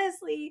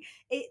honestly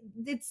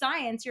it's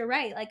science, you're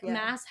right, like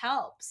masks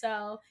help.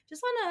 So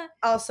just want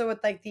to also with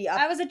like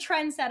I was a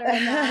trendsetter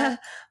in that.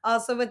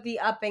 Also with the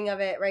upping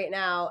of it right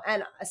now.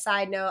 And a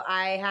side note,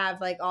 I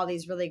have like all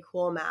these really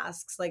cool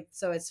masks, like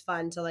so it's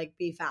fun to like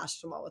be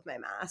fashionable with my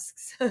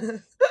masks.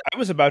 I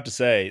was about to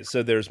say,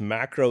 so there's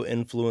macro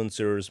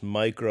influencers,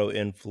 micro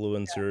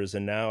influencers,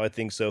 and now I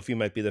think Sophie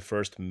might be the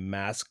first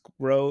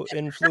mask-ro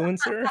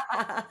influencer.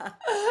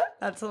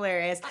 That's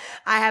hilarious.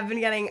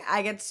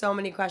 I get so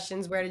many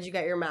questions. Where did you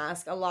get your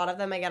mask? A lot of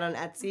them I get on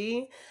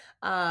Etsy.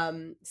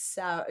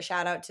 So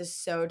shout out to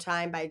So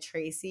Time by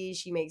Tracy.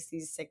 She makes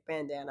these sick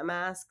bandana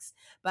masks.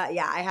 But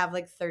yeah, I have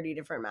like 30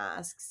 different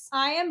masks.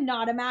 I am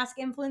not a mask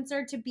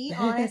influencer, to be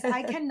honest.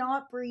 I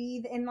cannot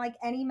breathe in like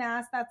any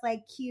mask that's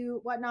like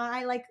cute, whatnot.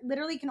 I like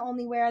literally can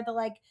only wear the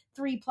like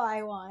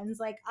 3-ply ones.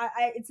 Like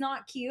I it's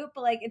not cute,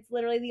 but like it's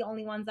literally the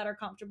only ones that are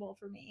comfortable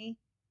for me.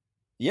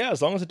 Yeah,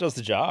 as long as it does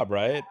the job,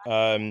 right?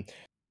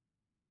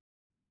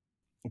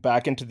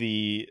 Back into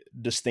the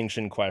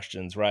distinction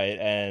questions, right?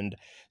 And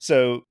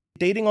so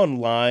dating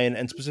online,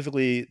 and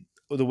specifically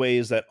the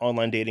ways that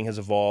online dating has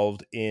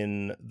evolved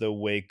in the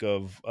wake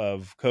of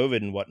COVID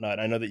and whatnot.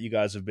 I know that you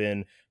guys have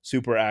been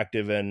super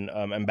active and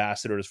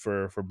ambassadors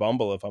for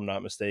Bumble, if I'm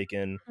not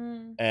mistaken,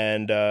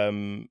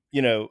 and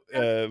you know,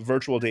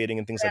 virtual dating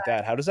and things like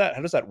that. How does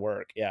that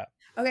work? Yeah.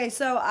 Okay,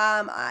 so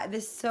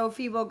this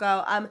Sophie will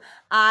go.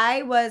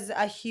 I was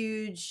a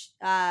huge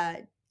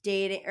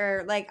dating,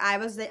 or like I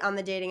was on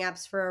the dating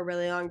apps for a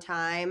really long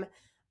time.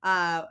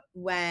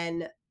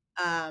 When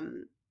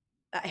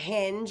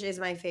Hinge is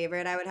my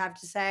favorite, I would have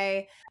to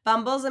say.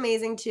 Bumble's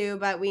amazing too,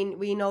 but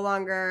we no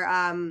longer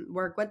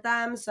work with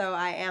them, so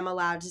I am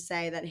allowed to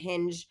say that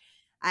Hinge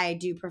I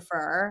do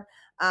prefer.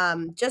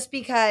 Just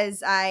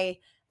because I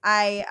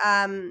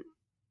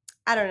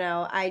don't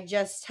know. I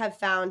just have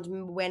found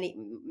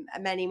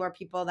many more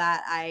people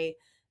that I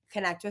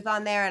connect with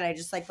on there, and I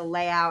just like the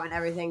layout and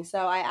everything. So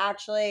I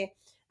actually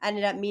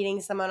ended up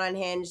meeting someone on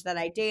Hinge that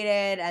I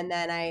dated, and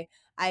then I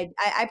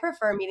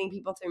prefer meeting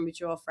people through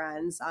mutual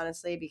friends,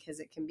 honestly, because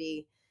it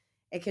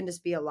can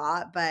just be a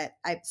lot. But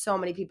so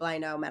many people I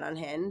know met on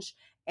Hinge,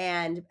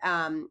 and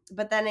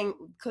but then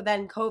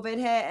COVID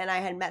hit, and I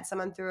had met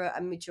someone through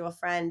a mutual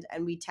friend,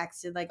 and we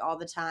texted like all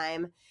the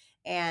time.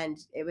 And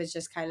it was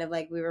just kind of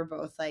like we were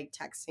both like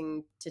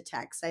texting to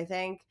text, I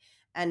think.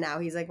 And now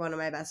he's like one of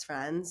my best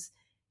friends.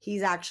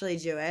 He's actually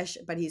Jewish,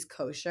 but he's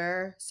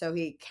kosher, so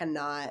he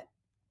cannot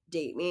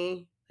date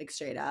me. like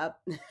straight up,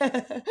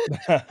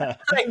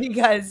 like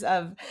because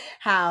of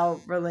how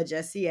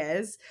religious he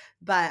is.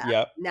 But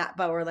Yep.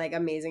 but we're like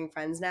amazing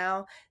friends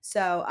now.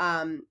 So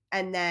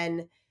and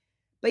then,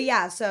 but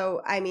yeah,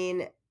 so I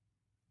mean,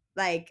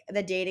 like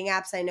the dating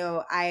apps, I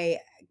know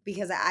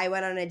because I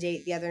went on a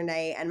date the other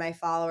night and my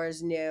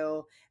followers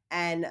knew,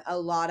 and a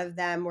lot of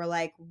them were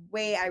like,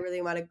 wait, I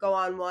really want to go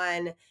on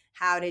one.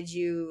 How did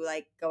you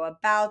like go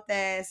about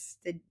this?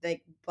 Did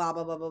like blah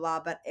blah blah blah blah.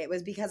 But it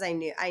was because I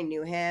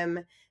knew him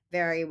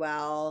very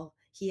well.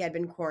 He had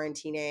been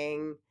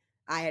quarantining.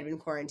 I had been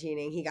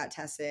quarantining. He got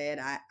tested.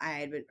 I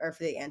had been, or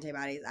for the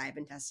antibodies, I had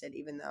been tested,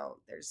 even though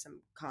there's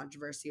some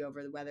controversy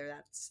over whether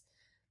that's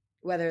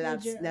Legit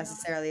or not.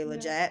 necessarily Yeah.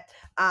 legit.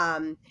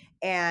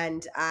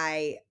 And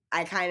I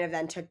kind of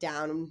then took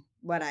down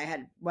what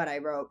I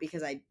wrote,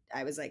 because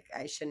I was like,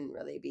 I shouldn't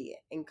really be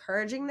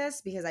encouraging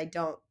this, because I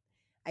don't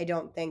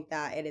think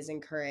that it is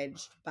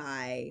encouraged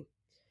by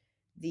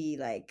the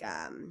like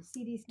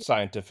CDC.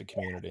 Scientific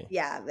community.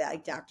 yeah,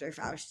 like Dr.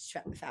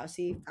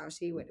 Fauci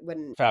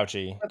wouldn't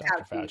Dr.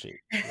 Fauci.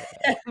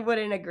 Yeah.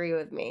 wouldn't agree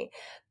with me.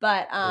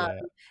 But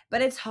Yeah.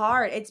 but it's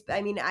hard.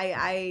 I mean,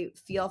 I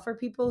feel for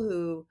people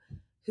who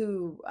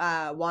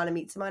want to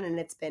meet someone and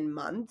it's been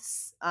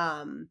months.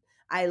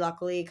 I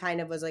luckily kind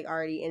of was like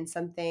already in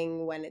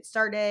something when it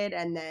started,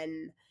 and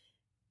then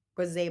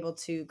was able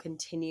to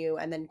continue.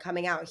 And then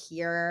coming out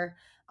here,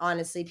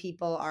 honestly,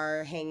 people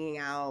are hanging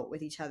out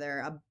with each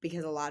other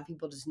because a lot of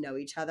people just know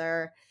each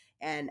other.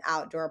 And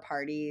outdoor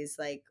parties,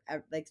 like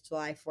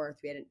July 4th,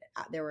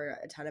 there were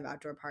a ton of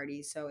outdoor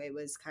parties, so it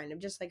was kind of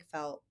just like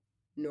felt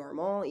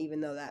normal,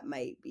 even though that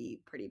might be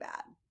pretty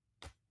bad.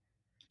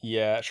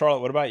 Yeah. Charlotte,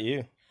 what about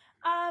you?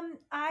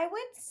 I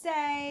would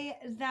say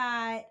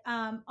that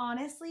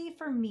honestly,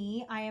 for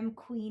me, I am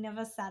queen of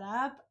a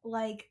setup.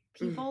 Like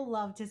people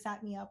love to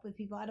set me up with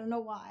people. I don't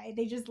know why.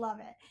 They just love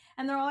it.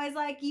 And they're always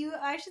like, I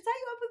should set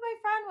you up with my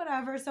friend,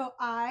 whatever. So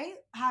I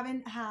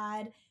haven't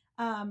had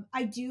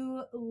I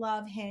do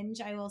love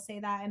Hinge, I will say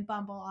that, and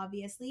Bumble,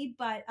 obviously,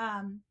 but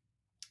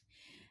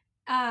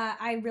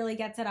I really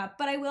get set up.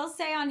 But I will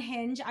say on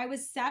Hinge, I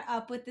was set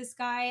up with this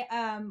guy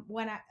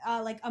when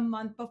I like a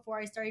month before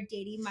I started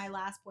dating my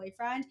last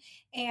boyfriend.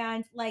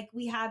 And like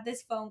we had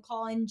this phone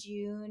call in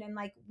June, and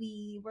like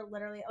we were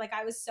literally like,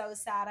 I was so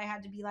sad. I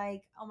had to be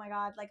like, oh my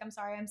God, like I'm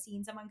sorry I'm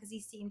seeing someone, because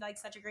he seemed like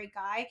such a great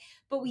guy.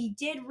 But we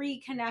did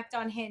reconnect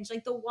on Hinge.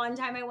 Like the one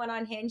time I went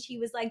on Hinge, he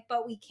was like,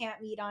 but we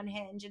can't meet on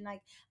Hinge. And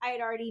like I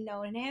had already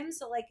known him.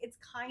 So like it's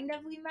kind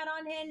of we met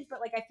on Hinge, but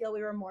like I feel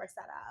we were more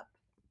set up.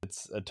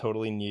 It's a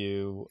totally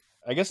new,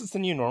 I guess it's the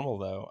new normal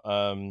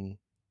though.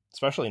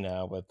 Especially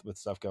now with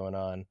stuff going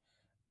on.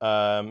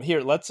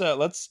 Here,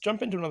 let's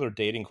jump into another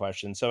dating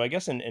question. So I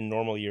guess in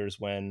normal years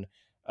when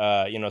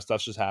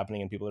stuff's just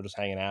happening and people are just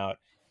hanging out,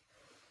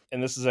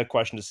 and this is a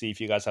question to see if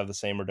you guys have the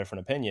same or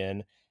different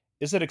opinion.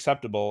 Is it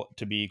acceptable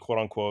to be quote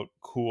unquote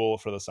cool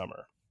for the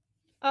summer?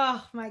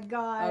 Oh my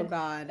God. Oh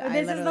God. This I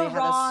is literally the had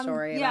wrong, a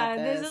story yeah,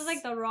 about this is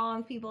like the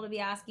wrong people to be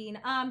asking.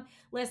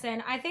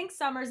 Listen, I think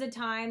summer's a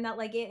time that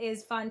like it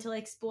is fun to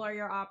like explore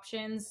your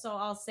options. So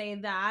I'll say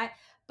that.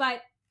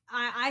 But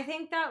I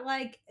think that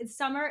like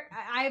summer,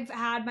 I've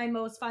had my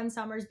most fun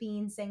summers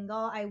being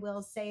single. I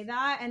will say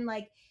that. And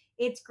like,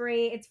 it's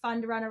great. It's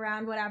fun to run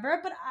around, whatever.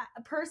 But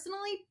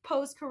personally,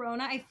 post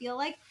Corona, I feel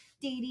like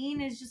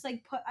dating is just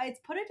like it's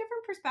put a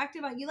different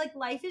perspective on you. Like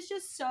life is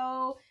just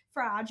so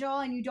fragile,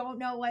 and you don't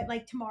know what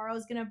like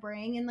tomorrow's gonna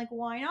bring, and like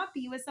why not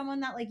be with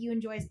someone that like you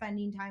enjoy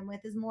spending time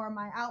with is more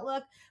my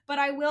outlook. But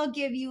I will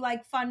give you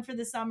like fun for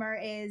the summer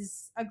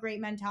is a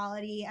great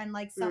mentality, and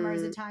like summer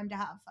is a time to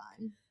have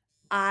fun.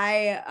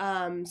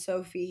 I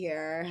Sophie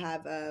here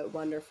have a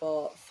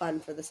wonderful fun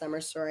for the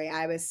summer story.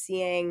 I was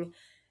seeing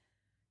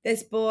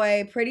this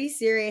boy pretty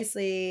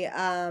seriously,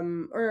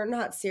 or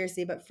not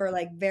seriously, but for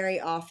like very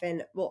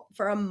often, well,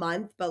 for a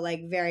month, but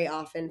like very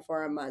often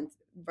for a month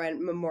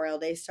when Memorial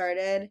Day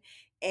started.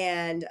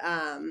 And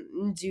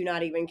do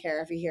not even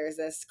care if he hears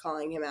this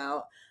calling him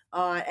out.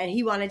 And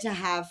he wanted to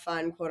have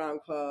fun, quote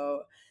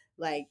unquote,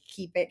 like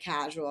keep it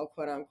casual,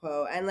 quote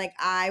unquote. And like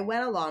I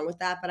went along with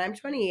that, but I'm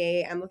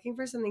 28. I'm looking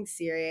for something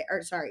serious,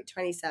 or sorry,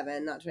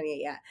 27, not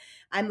 28 yet.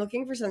 I'm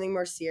looking for something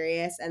more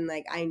serious. And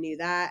like I knew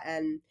that,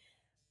 and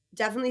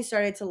definitely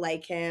started to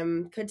like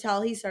him. Could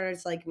tell he started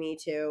to like me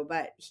too,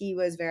 but he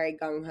was very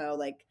gung ho,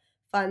 like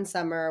fun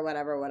summer,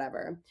 whatever,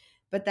 whatever.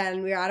 But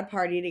then we were at a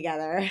party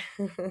together,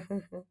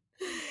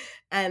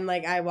 and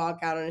like I walk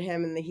out on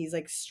him, and he's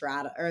like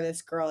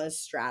this girl is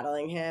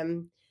straddling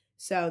him.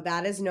 So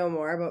that is no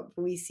more,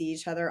 but we see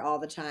each other all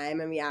the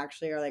time, and we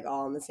actually are like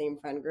all in the same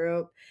friend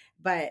group.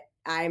 But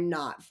I'm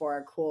not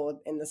for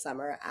cool in the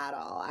summer at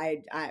all.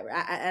 And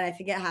I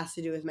think it has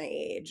to do with my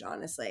age,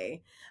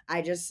 honestly.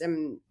 I just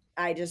am.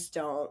 I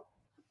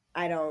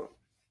don't,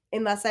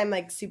 unless I'm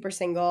like super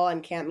single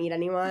and can't meet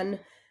anyone,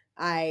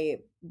 I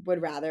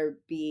would rather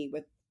be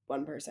with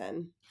one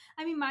person.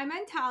 I mean, my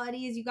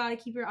mentality is you got to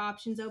keep your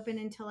options open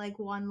until like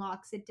one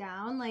locks it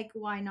down. Like,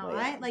 why not? Well,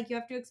 yeah. Like, you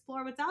have to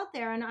explore what's out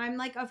there. And I'm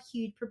like a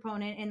huge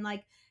proponent in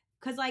like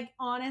because like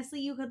honestly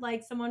you could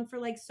like someone for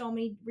like so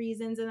many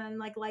reasons and then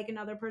like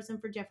another person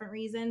for different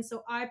reasons.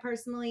 So I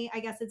personally, I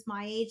guess it's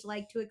my age,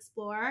 like to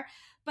explore.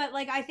 But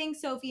like I think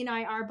Sophie and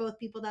I are both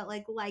people that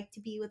like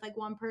to be with like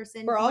one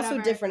person. We're also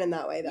whatever. different in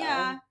that way, though.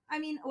 Yeah, I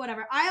mean,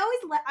 whatever. I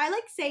always I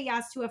like say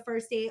yes to a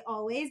first date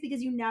always,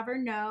 because you never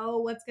know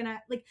what's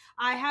gonna like.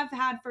 I have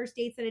had first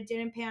dates that it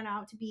didn't pan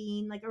out to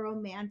being like a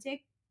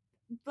romantic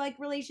like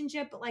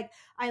relationship, but like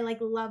I like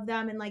love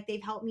them and like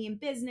they've helped me in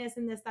business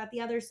and this, that,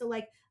 the other. So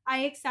like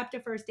I accept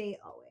a first date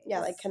always. Yeah,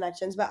 like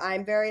connections. But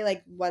I'm very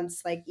like,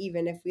 once like,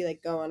 even if we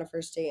like go on a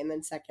first date and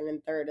then second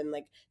and third, and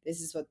like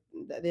this is what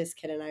this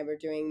kid and I were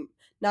doing,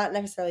 not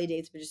necessarily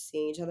dates but just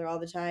seeing each other all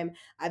the time,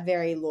 I'm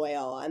very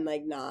loyal and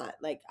like not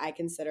like, I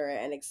consider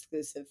it an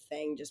exclusive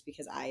thing just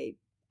because I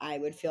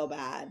would feel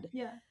bad.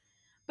 Yeah.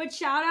 But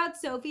shout out,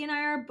 Sophie and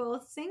I are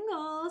both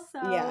single.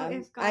 So yeah,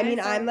 if I mean,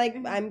 I'm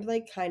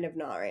like kind of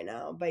not right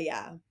now, but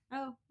yeah.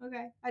 Oh,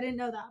 okay. I didn't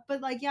know that.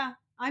 But like, yeah,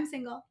 I'm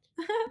single.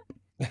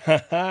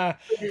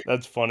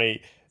 That's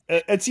funny.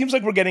 It seems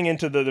like we're getting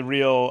into the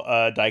real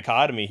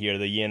dichotomy here,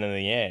 the yin and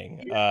the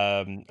yang.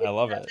 I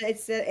love it.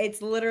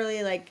 It's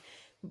literally like,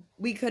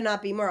 we could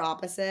not be more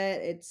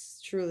opposite.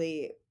 It's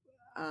truly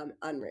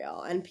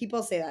unreal. And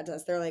people say that to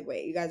us. They're like,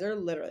 wait, you guys are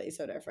literally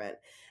so different.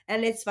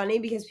 And it's funny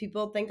because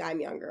people think I'm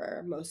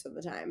younger most of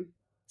the time,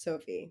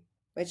 Sophie,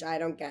 which I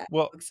don't get.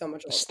 Well, Looks so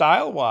much older.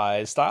 style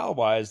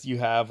wise, you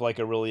have like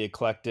a really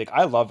eclectic.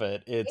 I love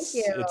it. Thank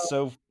you. It's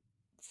so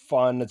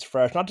fun. It's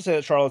fresh. Not to say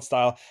that Charlotte's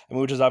style, I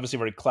mean, which is obviously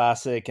very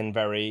classic and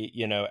very,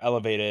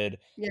 elevated,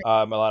 Yeah.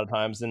 a lot of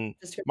times. And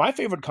my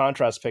favorite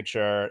contrast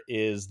picture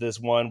is this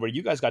one where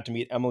you guys got to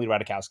meet Emily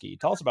Ratajkowski.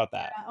 Tell us about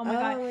that. Oh my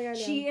god,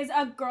 she is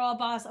a girl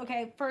boss.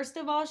 Okay, first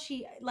of all,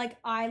 she like,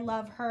 I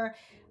love her.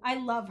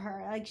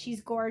 Like,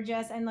 she's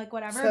gorgeous and like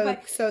whatever.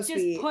 But so just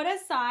sweet. put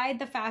aside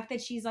the fact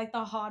that she's like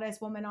the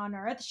hottest woman on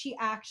earth. She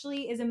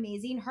actually is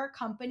amazing. Her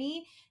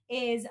company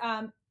is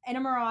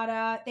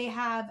Inamorata. They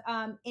have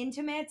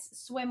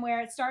Intimates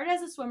swimwear. It started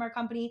as a swimmer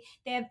company.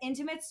 They have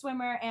Intimates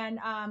swimwear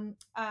and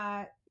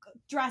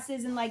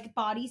dresses and like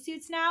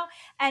bodysuits now,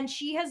 and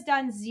she has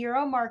done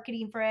zero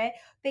marketing for it.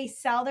 They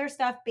sell their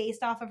stuff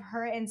based off of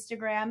her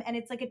Instagram, and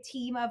it's like a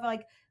team of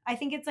like, I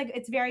think it's like,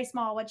 it's very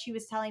small. What she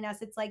was telling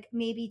us, it's like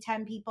maybe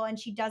 10 people, and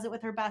she does it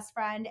with her best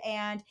friend,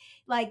 and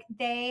like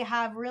they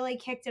have really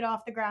kicked it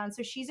off the ground.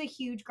 So she's a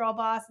huge girl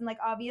boss, and like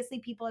obviously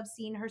people have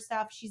seen her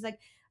stuff. She's like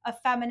a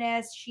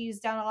feminist. She's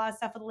done a lot of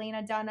stuff with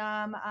Lena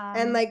Dunham.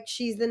 And like,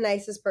 she's the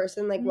nicest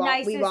person. Like,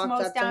 we walked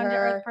most up to down to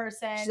her. earth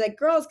person. She's like,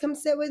 girls, come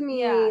sit with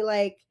me. Yeah.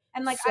 Like,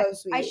 and like, so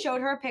sweet. I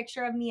showed her a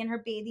picture of me in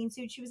her bathing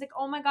suit. She was like,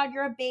 oh my God,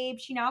 you're a babe.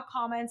 She now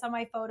comments on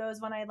my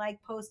photos when I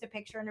like post a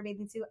picture in her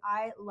bathing suit.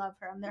 I love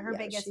her. I'm her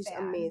biggest she's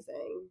fan.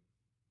 Amazing.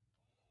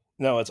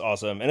 No, it's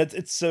awesome. And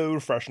it's so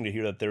refreshing to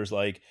hear that there's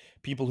like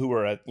people who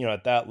are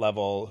at that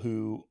level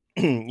who,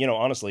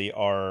 honestly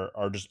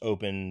are just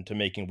open to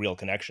making real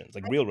connections,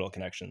 like real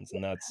connections.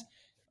 And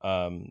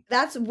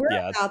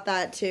we're about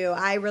that too.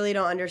 I really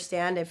don't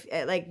understand if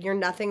like, you're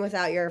nothing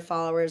without your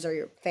followers or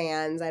your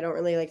fans. I don't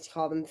really like to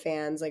call them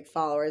fans, like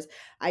followers.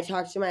 I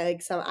talk to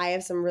I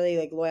have some really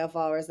like loyal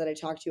followers that I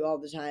talk to all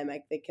the time.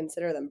 Like, they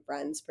consider them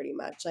friends pretty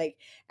much. Like,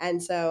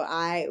 and so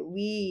I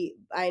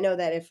know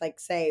that if like,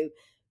 say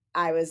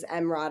I was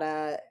Emily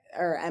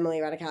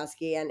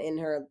Ratajkowski and in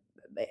her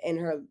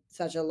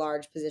such a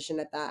large position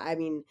at that, I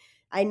mean,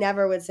 I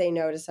never would say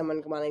no to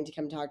someone wanting to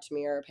come talk to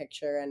me or a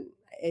picture. And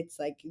it's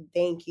like,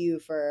 thank you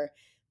for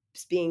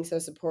being so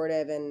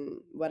supportive and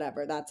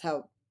whatever. That's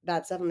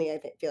definitely, I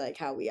feel like,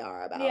 how we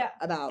are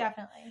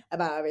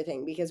about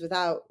everything, because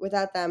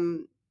without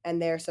them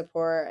and their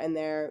support and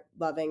their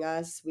loving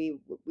us, we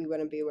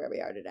wouldn't be where we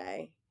are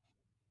today.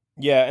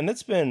 Yeah, and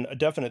that's been a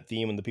definite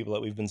theme in the people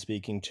that we've been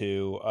speaking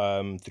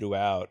to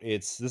throughout.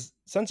 It's this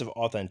sense of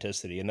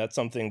authenticity, and that's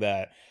something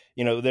that,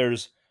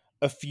 there's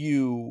a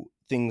few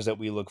things that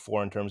we look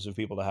for in terms of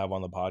people to have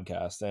on the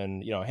podcast.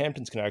 And,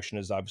 Hampton's Connection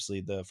is obviously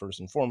the first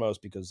and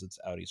foremost because it's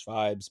Audie's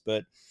vibes.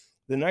 But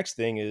the next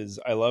thing is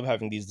I love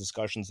having these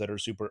discussions that are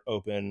super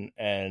open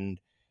and,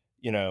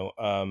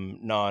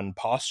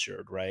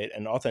 non-postured, right?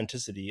 And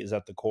authenticity is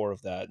at the core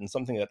of that. And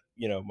something that,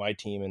 my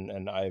team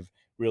and I've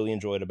really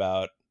enjoyed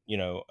about,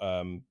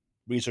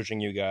 researching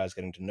you guys,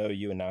 getting to know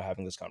you, and now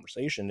having this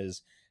conversation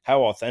is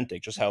how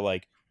authentic, just how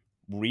like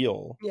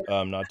real,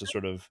 not to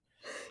sort of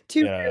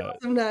too real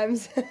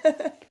sometimes.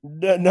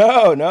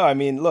 No. I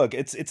mean, look,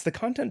 it's the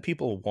content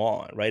people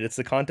want, right? It's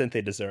the content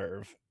they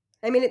deserve.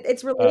 I mean,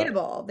 it's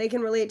relatable. They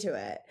can relate to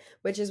it,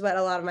 which is what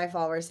a lot of my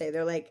followers say.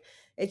 They're like,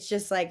 it's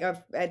just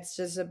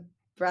a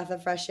breath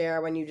of fresh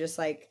air when you just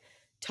like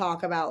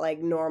talk about like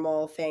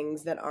normal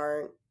things that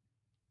aren't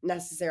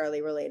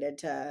necessarily related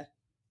to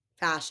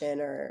fashion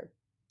or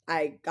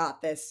I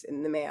got this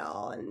in the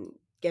mail and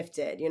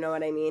gifted. You know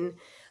what I mean?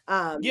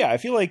 Yeah, I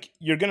feel like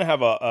you're gonna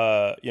have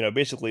a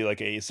basically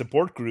like a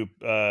support group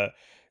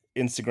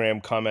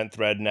Instagram comment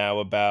thread now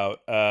about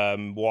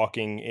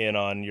walking in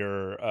on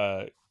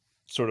your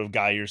sort of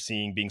guy you're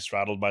seeing being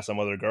straddled by some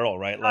other girl,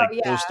 right? Oh, Like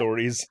yeah. those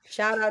stories.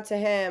 Shout out to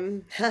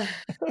him.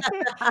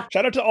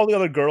 Shout out to all the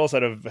other girls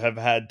that have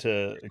had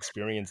to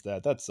experience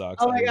that. That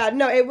sucks. Oh my God.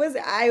 No, I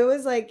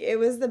was like, it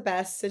was the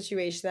best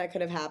situation that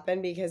could have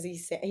happened because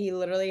he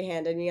literally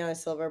handed me on a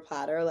silver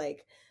platter.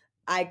 Like,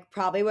 I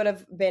probably would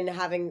have been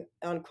having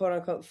on quote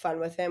unquote fun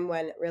with him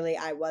when really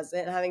I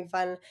wasn't having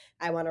fun.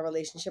 I want a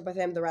relationship with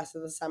him the rest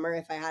of the summer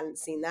if I hadn't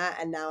seen that.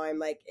 And now I'm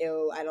like,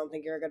 ew, I don't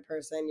think you're a good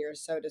person. You're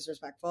so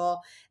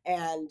disrespectful.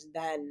 And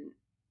then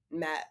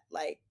met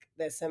like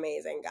this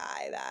amazing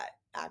guy that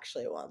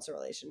actually wants a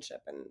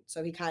relationship. And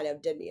so he kind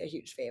of did me a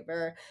huge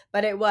favor.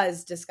 But it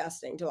was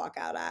disgusting to walk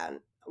out on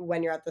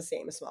when you're at the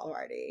same small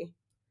party.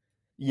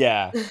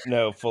 Yeah,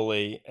 no,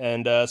 fully.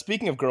 And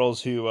speaking of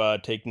girls who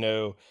take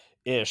no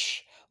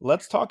ish,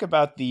 let's talk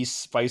about the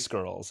Spice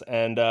Girls.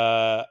 And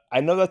I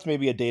know that's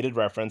maybe a dated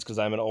reference because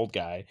I'm an old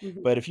guy,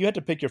 Mhm. but if you had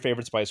to pick your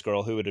favorite Spice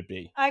Girl, who would it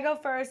be? I go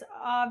first.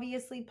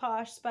 Obviously,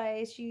 Posh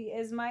Spice. She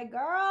is my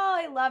girl.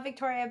 I love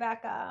Victoria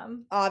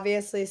Beckham.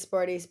 Obviously,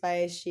 Sporty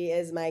Spice. She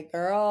is my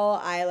girl.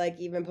 I like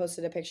even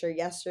posted a picture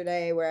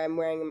yesterday where I'm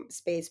wearing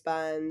space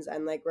buns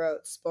and like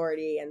wrote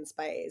Sporty and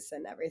Spice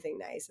and everything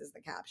nice is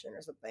the caption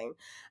or something.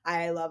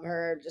 I love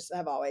her. Just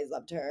have always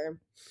loved her.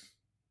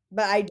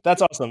 But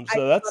That's awesome. I So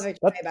love that's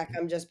Victoria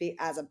Beckham just be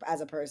as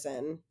a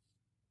person.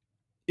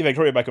 yeah,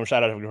 Victoria Beckham.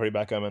 Shout out to Victoria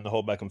Beckham and the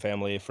whole Beckham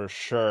family for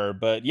sure.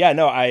 But yeah,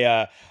 no,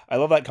 I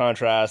love that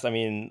contrast. I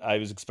mean, I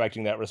was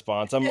expecting that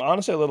response. I'm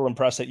honestly a little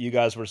impressed that you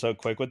guys were so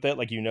quick with it,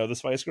 like the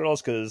Spice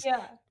Girls, because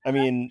Yeah. I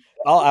mean,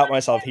 I'll out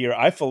myself here.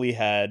 I fully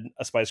had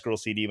a Spice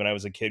Girls CD when I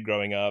was a kid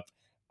growing up,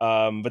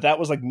 but that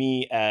was like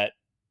me at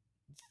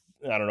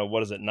I don't know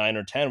what is it 9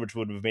 or 10, which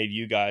would have made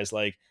you guys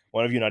like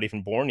one of you not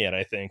even born yet,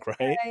 I think,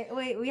 right?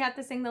 Wait, we have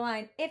to sing the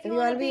line. If you you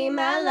want wanna to be be my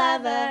my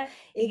lover, lover,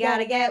 You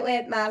gotta get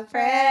with my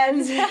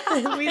friends.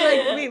 we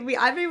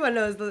everyone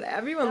knows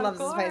everyone Of loves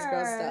the Spice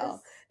Girls still.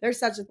 course. They're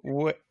such a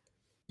What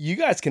you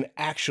guys can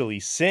actually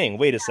sing.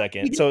 Wait a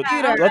second. did So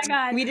theater. Oh my let's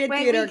God. we did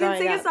Wait, theater we can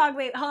growing sing up. a song.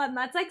 Wait, hold on.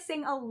 Let's like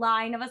sing a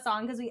line of a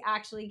song because we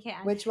actually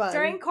can. Which one?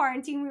 During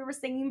quarantine, we were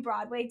singing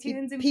Broadway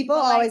tunes, and People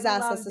like, always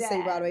ask us loved to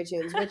sing it. Broadway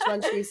tunes. Which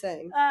one should we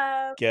sing?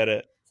 get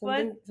it.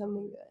 Something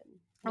good.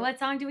 What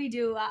song do we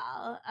do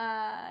well?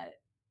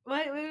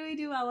 What do we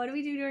do well? What do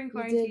we do during We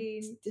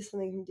quarantine? did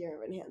something from Dear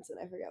Evan Hansen.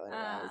 I forgot what it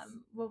was.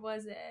 What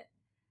was it?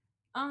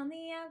 On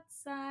the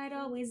outside,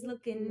 always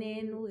looking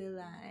in. Will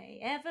I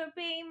ever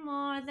be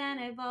more than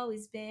I've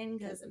always been?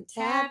 Cause I'm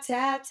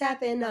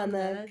Tapping on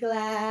the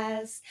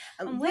glass.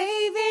 I'm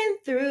waving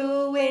through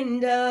a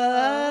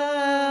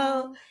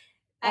window.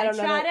 I don't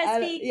know try that-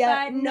 to speak,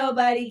 yeah, but nobody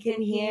nobody can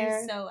can hear.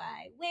 hear. So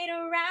I wait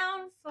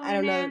around for I don't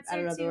an know. answer I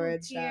don't know the to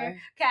words. hear.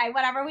 Star. Okay,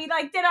 whatever. We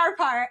like did our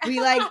part. We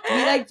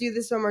do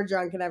this when we're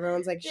drunk and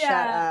everyone's like, shut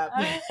up.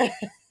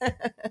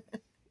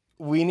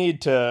 We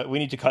need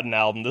to cut an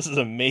album. This is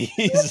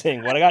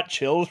amazing. What I got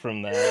chills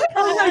from that.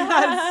 Oh my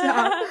God,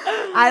 stop.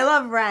 I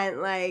love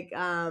Rent. Like,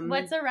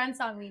 What's a Rent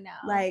song we know?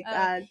 like,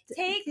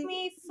 Take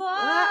me for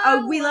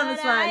oh, we love this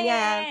what one, I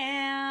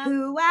yeah. am.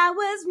 who I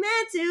was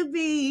meant to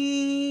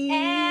be.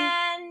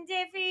 And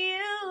if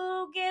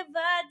you give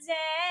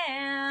a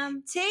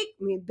damn, Take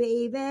me,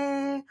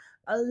 baby,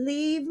 or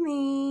leave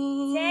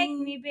me. take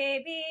me,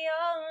 baby,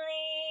 or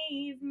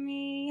leave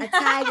me. A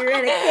tiger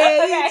in a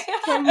cage Okay.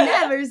 can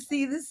never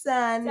see the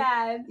sun.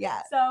 Dad,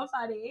 Yeah. so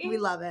funny. We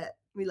love it.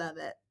 We love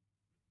it.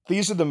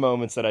 These are the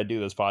moments that I do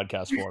this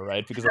podcast for,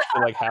 right? Because I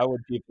feel like how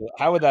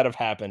would that have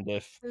happened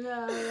if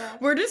No.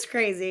 We're just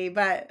crazy,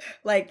 but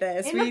like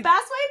this. In the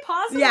best way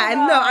possible. Yeah, and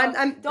no,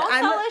 Don't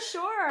I'm sell not- us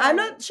short. I'm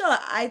not sure.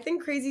 I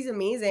think crazy's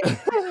amazing.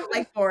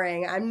 Like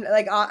boring. I'm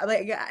like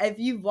if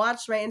you've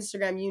watched my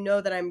Instagram, you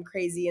know that I'm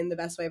crazy in the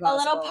best way A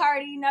possible. little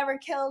party never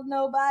killed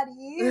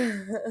nobody.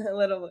 A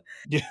little.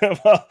 yeah,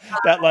 well,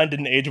 that line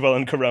didn't age well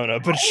in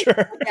Corona, but sure.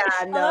 Yeah,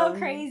 A no. little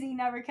crazy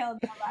never killed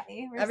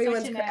nobody. We're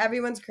switching it.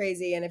 Everyone's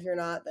crazy, and if you're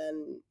not,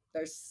 then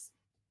there's,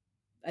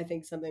 I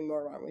think, something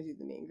more wrong with you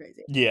than being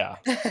crazy. Yeah,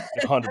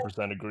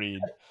 100% agreed.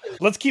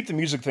 Let's keep the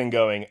music thing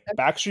going.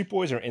 Backstreet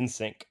Boys are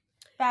NSYNC.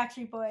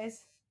 Backstreet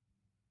Boys.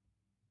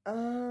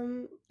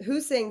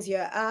 Who sings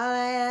 "Yeah, All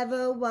I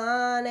Ever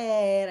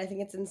Wanted"? I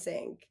think it's in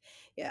sync.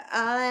 Yeah,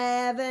 all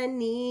I ever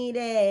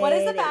needed. What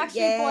is the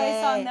Backstreet Boys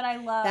yeah. song that I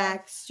love?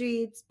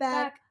 Backstreet's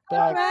back.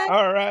 Back. Alright.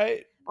 All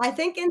right. I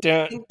think in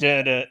Dun, sync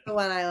dun, dun. is the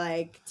one I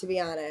like, to be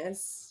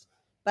honest.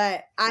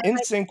 But I like,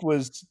 NSYNC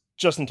was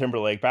Justin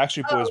Timberlake.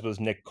 Backstreet Boys was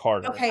Nick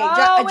Carter. okay,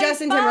 Oh, wait,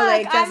 Justin fuck.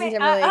 Timberlake. I Justin mean,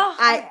 Timberlake. oh,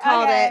 I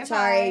called okay, it.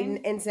 Sorry, fine.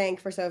 in sync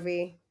for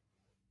Sophie.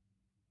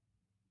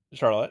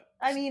 Charlotte.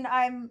 I mean,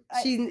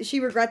 She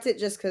regrets it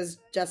just because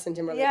Justin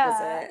Timberlake was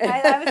yeah. in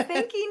it. I was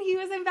thinking he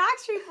was in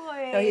Backstreet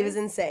Boys. No, he was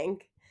in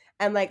sync,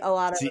 and like a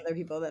lot of See- other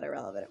people that are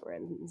relevant were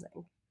in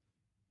sync.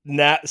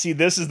 See,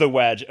 this is the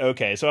wedge.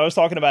 Okay, so I was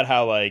talking about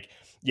how like,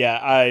 yeah,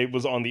 I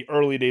was on the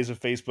early days of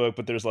Facebook,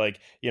 but there's like,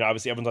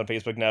 obviously everyone's on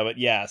Facebook now, but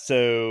yeah,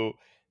 so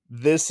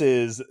this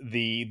is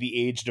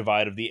the age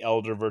divide of the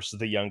elder versus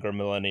the younger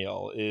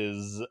millennial.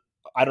 Is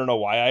I don't know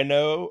why I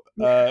know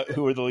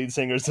who are the lead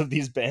singers of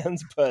these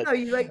bands, but Oh,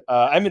 you like?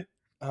 I'm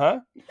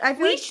Huh? I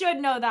feel We like should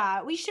know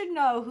that. We should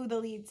know who the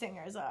lead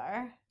singers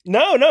are.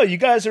 No, you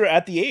guys are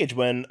at the age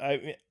when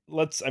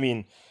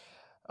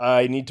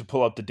I need to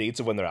pull up the dates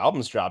of when their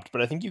albums dropped,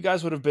 but I think you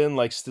guys would have been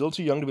like still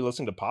too young to be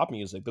listening to pop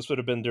music. This would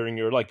have been during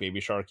your like Baby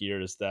Shark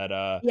years that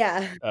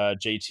yeah.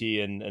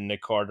 JT and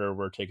Nick Carter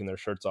were taking their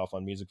shirts off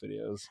on music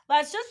videos.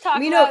 Let's just talk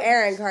We know about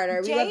Aaron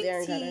Carter. We loved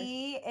Aaron Carter.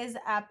 JT is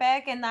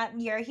epic, and that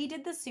year he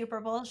did the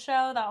Super Bowl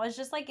show. That was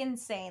just like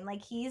insane.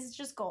 Like he's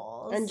just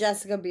goals. And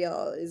Jessica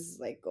Biel is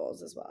like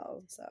goals as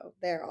well. So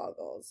they're all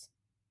goals.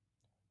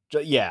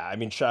 Yeah, I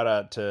mean, shout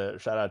out to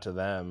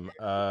them.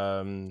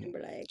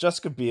 Timberlake.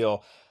 Jessica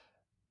Biel.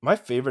 My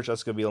favorite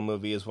Jessica Biel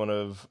movie is one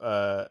of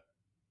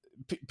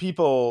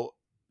people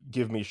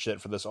give me shit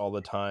for this all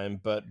the time,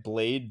 but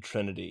Blade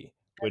Trinity,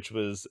 which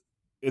was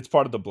it's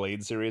part of the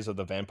Blade series of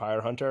the Vampire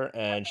Hunter,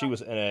 and she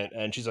was in it,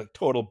 and she's a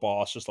total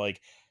boss, just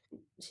like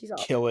She's all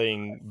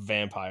killing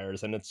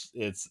vampires, and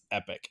it's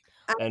epic.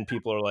 And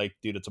people are like,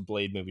 dude, it's a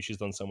Blade movie. She's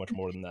done so much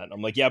more than that. And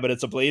I'm like, yeah, but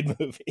it's a Blade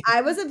movie.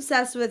 I was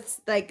obsessed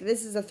with like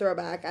this is a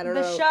throwback. I don't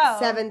The know. show.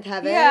 Seventh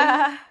Heaven.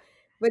 Yeah.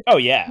 Oh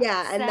yeah.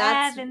 Yeah, and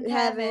that's Seventh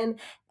heaven.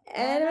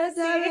 And I it's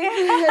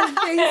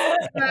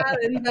see.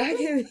 smiling back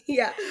in,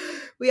 yeah.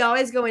 We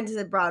always go into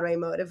the Broadway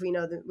mode if we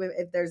know that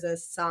if there's a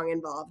song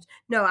involved.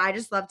 No, I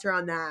just loved her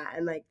on that,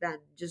 and like that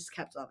just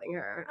kept loving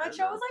her. I That don't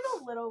show know. was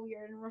like a little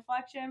weird in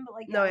reflection, but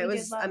like No, yeah, it we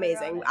was did love her on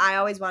amazing. it. I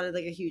always wanted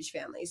like a huge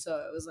family, so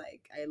it was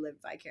like I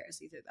lived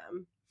vicariously through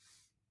them.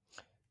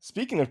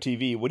 Speaking of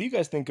TV, what do you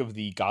guys think of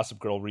the Gossip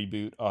Girl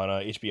reboot on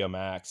HBO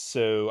Max?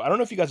 So I don't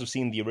know if you guys have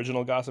seen the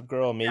original Gossip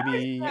Girl.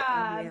 Maybe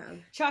Yeah. Yeah.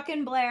 Chuck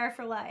and Blair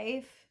for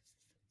life.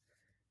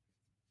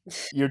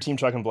 your team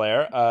Chuck and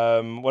Blair.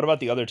 What about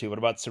the other two? What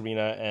about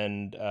Serena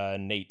and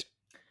Nate?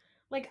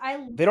 Like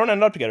They don't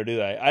end up together, do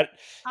they?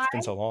 It's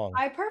been so long.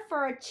 I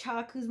prefer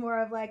Chuck, who's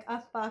more of like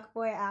a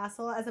fuckboy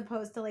asshole, as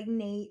opposed to like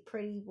Nate,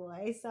 pretty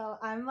boy. So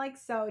I'm like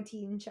so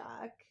team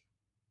Chuck.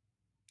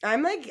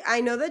 I'm like,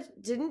 I know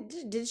that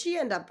did she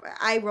end up?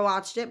 I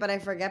watched it, but I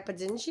forget. But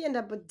didn't she end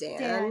up with Dan?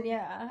 Dan,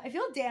 yeah. I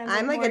feel Dan's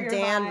I'm like more a your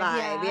Dan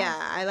vibe. Yeah,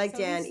 I like So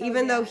Dan, he's so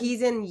even though Dan.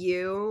 he's in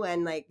You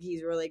and like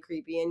he's really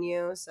creepy in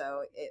You,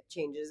 so it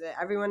changes it.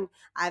 Everyone,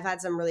 I've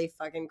had some really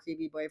fucking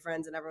creepy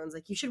boyfriends, and everyone's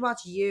like, you should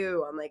watch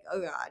You. I'm like,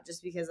 oh god,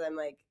 just because I'm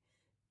like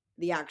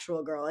the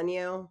actual girl in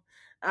You.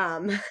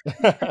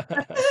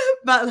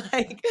 But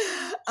like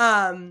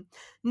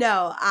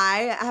no,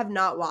 I have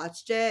not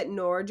watched it,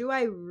 nor do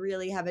I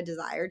really have a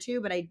desire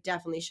to, but I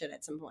definitely should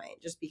at some point,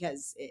 just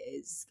because it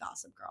is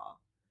Gossip Girl.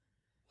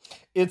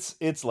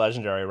 It's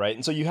legendary, right?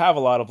 And so you have a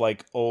lot of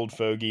like old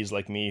fogies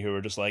like me who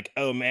are just like,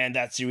 oh man,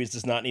 that series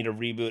does not need a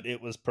reboot.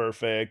 It was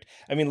perfect.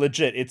 I mean,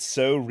 legit, it's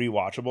so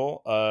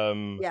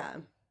rewatchable. Yeah.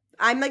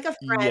 I'm like a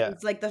Friends, Yeah.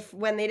 like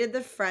when they did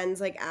the Friends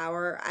like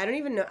hour, I don't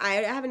even know, I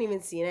haven't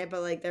even seen it,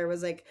 but like there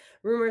was like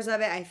rumors of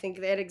it. I think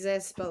it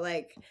exists, but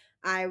like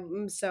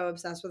I'm so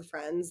obsessed with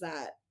Friends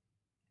that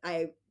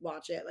I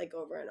watch it like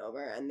over and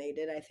over. And they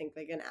did, I think,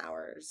 like an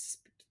hour's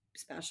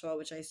special,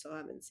 which I still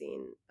haven't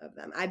seen of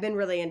them. I've been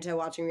really into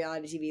watching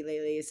reality TV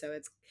lately, so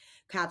it's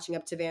catching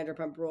up to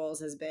Vanderpump Rules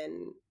has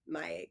been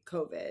my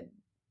COVID,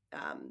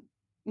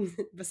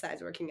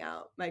 besides working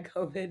out, my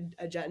COVID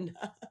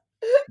agenda.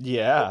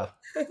 Yeah.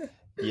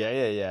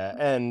 Yeah.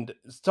 And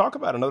to talk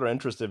about another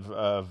interest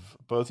of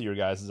both of your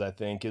guys, I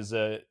think, is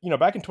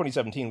back in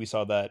 2017 we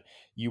saw that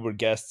you were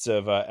guests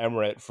of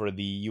Emirates for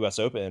the U.S.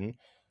 Open.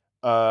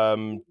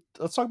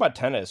 Let's talk about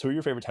tennis. Who are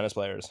your favorite tennis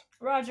players?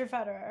 Roger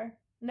Federer.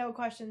 No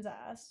questions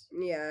asked.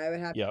 Yeah, I would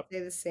have Yep. to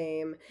say the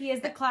same. He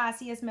is the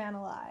classiest man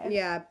alive.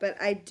 Yeah, but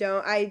I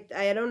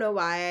don't know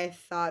why I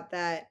thought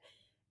that.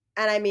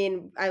 And I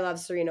mean, I love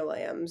Serena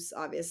Williams,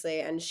 obviously,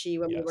 and she,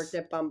 when we Yes. worked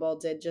at Bumble,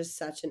 did just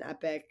such an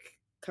epic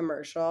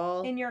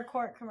commercial. In Your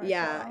Court commercial.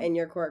 Yeah, In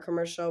Your Court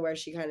commercial, where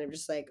she kind of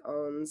just like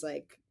owns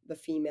like the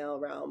female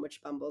realm,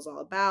 which Bumble's all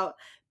about.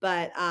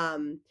 But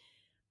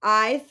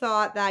I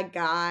thought that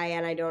guy,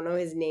 and I don't know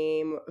his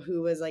name,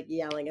 who was like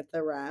yelling at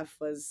the ref,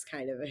 was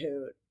kind of a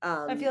hoot.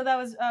 I feel that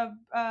was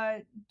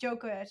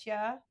Djokovic,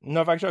 yeah?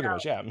 Novak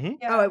Djokovic, yeah. Mm-hmm.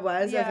 Yeah. Oh, it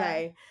was? Yeah.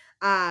 Okay.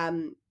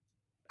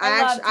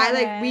 I love I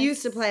like, we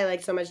used to tennis. play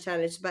like so much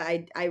tennis, but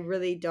I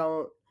really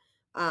don't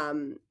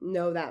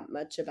know that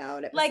much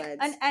about it. Like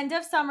Besides, an end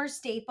of summer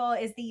staple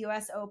is the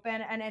U.S.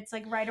 Open, and it's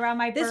like right around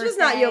my this birthday. was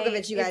not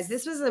Djokovic, you guys.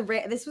 It's-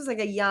 This was like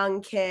a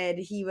young kid.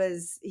 He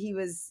was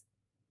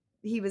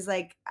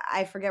like,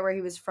 I forget where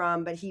he was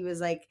from, but he was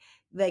like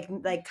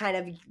kind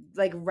of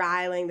like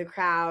riling the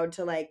crowd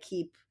to like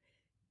keep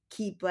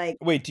like,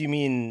 Wait, do you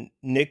mean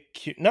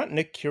not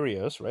Nick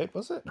Kyrgios, right?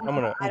 Was it? I'm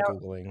I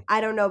Googling.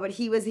 I don't know, but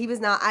he was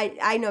not.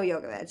 I know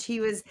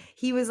Djokovic.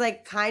 He was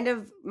like kind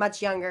of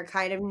much younger,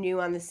 kind of new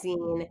on the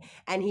scene,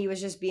 and he was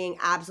just being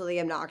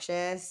absolutely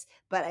obnoxious.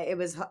 But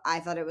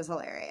I thought it was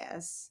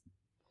hilarious.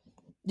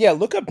 Yeah,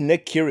 look up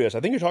Nick Kyrgios. I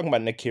think you're talking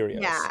about Nick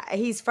Kyrgios. Yeah,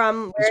 he's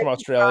from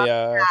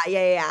Australia.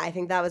 Yeah. I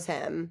think that was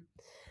him.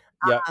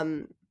 Yep.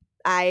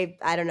 I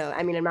don't know.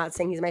 I mean, I'm not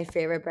saying he's my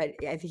favorite, but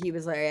I think he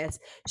was hilarious.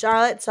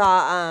 Charlotte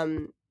saw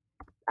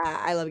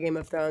I love Game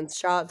of Thrones.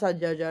 Charlotte saw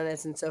Joe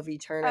Jonas and Sophie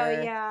Turner. Oh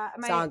yeah,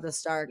 Sansa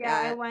Stark.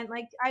 I went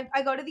like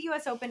I go to the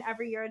U.S. Open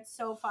every year. It's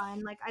so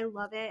fun. Like I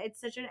love it.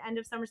 It's such an end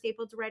of summer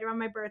staple. It's right around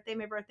my birthday.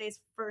 My birthday's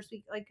first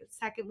week, like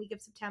second week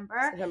of September.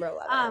 September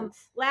 11th.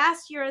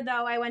 Last year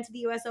though, I went to the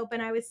U.S.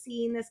 Open. I was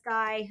seeing this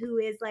guy who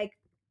is like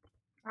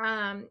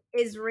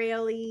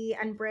Israeli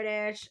and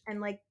British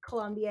and like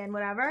Colombian,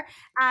 whatever.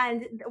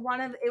 And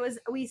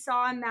we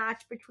saw a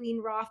match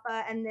between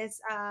Rafa and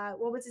this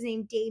what was his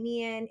name,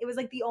 Damien. It was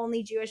like the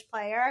only Jewish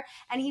player,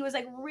 and he was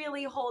like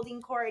really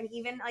holding court, and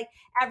even like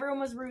everyone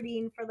was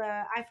rooting for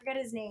I forget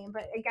his name,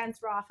 but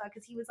against Rafa,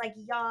 because he was like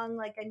young,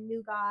 like a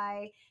new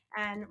guy,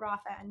 and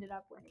Rafa ended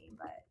up winning,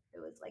 but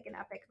it was like an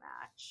epic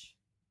match.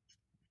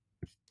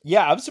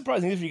 Yeah, I'm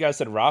surprised neither of you guys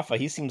said Rafa.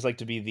 He seems like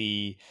to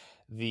be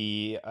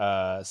the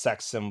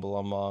sex symbol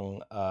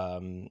among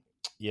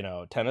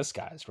tennis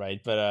guys, right?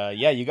 But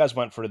yeah, you guys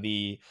went for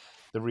the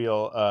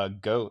real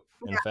goat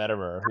in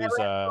Federer, who's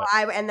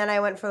and then I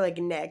went for like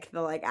Nick,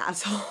 the like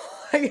asshole.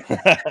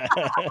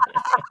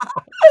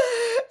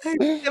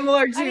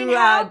 Similar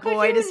to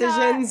boy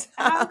decisions.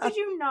 How could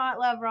you not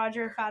love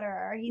Roger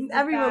Federer?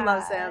 Everyone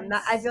loves him.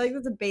 I feel like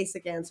that's a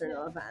basic answer.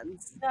 No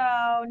offense.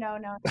 No.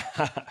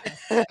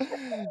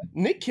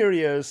 Nick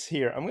Kyrgios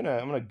here. I'm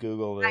gonna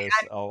Google this.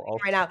 I'll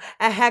right now.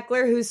 A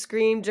heckler who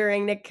screamed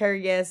during Nick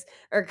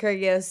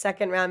Kyrgios'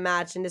 second round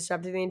match and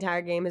disrupted the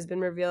entire game has been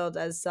revealed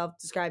as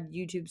self-described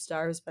YouTube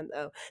star who spent.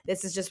 Oh,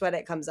 this is just what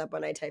it comes up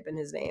when I type in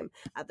his name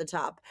at the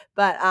top.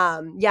 But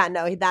yeah,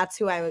 no, that's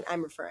who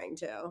I'm referring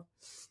to,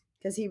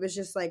 because he was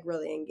just like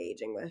really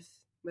engaging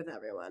with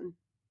everyone.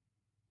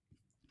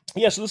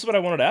 Yeah, so this is what I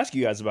wanted to ask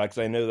you guys about, because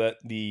I know that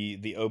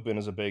the Open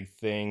is a big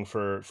thing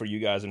for you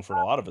guys and for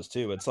a lot of us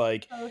too. It's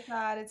like so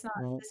sad it's not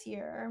this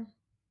year.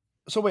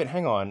 So wait,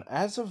 hang on.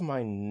 As of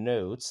my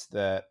notes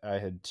that I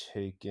had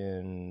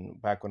taken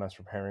back when I was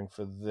preparing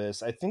for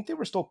this, I think they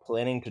were still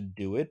planning to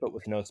do it, but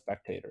with no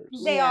spectators.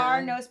 They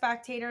are no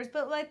spectators,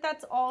 but like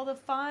that's all the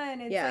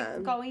fun. It's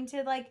like going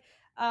to like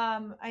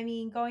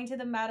going to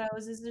the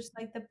Meadows is just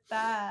like the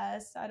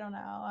best. I don't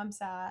know. I'm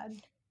sad.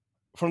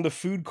 From the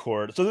food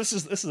court. So this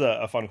is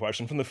a fun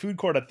question. From the food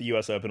court at the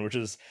US Open, which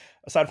is,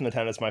 aside from the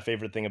tennis, my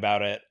favorite thing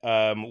about it.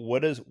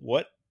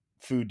 What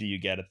food do you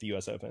get at the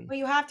US Open? Well,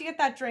 you have to get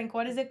that drink.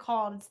 What is it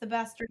called? It's the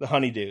best drink. The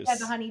honeydews. Yeah,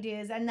 the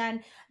honeydews. And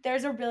then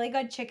there's a really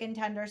good chicken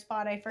tender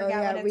spot. I forget what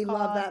it's called. We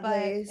love that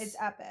place. It's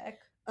epic.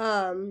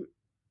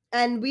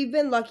 And we've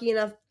been lucky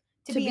enough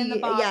to be in the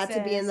boxes. Yeah,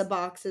 to be in the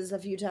boxes a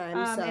few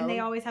times. And they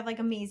always have like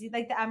amazing,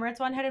 like the Emirates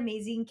one had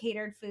amazing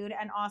catered food,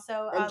 and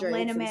also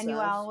Lynn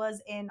Emanuel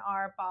was in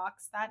our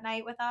box that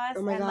night with us.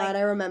 Oh my god, like,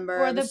 I remember.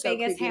 We're the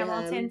biggest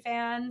Hamilton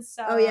fans.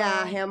 So. Oh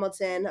yeah,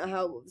 Hamilton.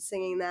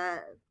 Singing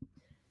that.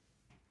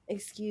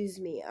 Excuse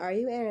me, are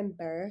you Aaron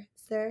Burr,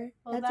 sir?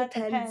 Well, that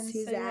depends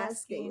who's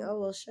asking. Oh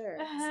well, sure.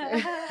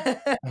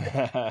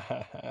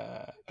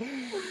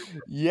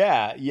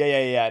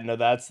 Yeah. No,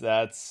 that's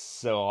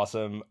so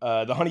awesome.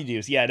 The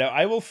honeydews. Yeah, no,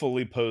 I will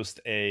fully post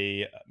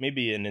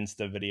maybe an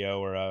Insta video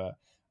or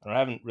I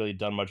haven't really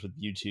done much with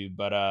YouTube,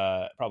 but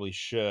probably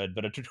should.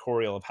 But a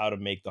tutorial of how to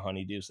make the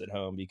honeydews at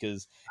home,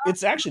 because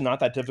it's actually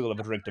not that difficult of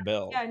a drink to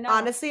build. Yeah, no.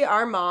 Honestly,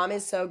 our mom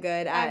is so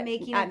good at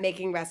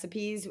making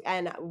recipes,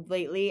 and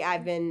lately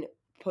I've been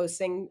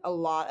posting a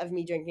lot of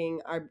me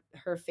drinking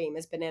her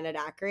famous banana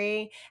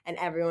daiquiri, and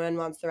everyone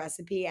wants the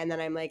recipe, and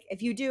then I'm like,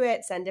 if you do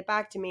it, send it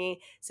back to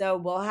me. So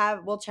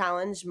we'll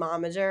challenge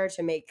Momager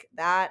to make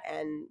that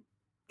and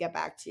get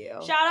back to you.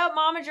 Shout out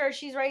Momager,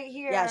 she's right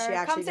here. Yeah, she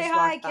actually come say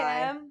hi,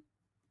 Kim.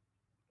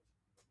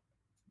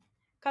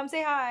 Come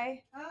say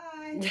hi.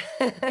 Hi.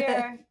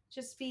 Here,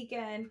 just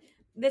speaking.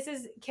 This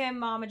is Kim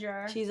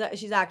Momager.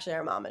 She's actually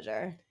our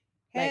Momager.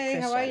 Hey,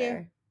 how are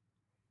you?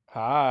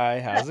 Hi,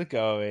 how's it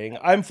going?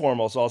 I'm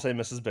formal, so I'll say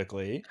Mrs.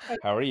 Bickley.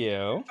 How are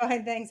you?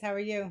 Fine, thanks. How are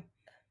you?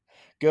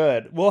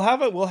 Good. We'll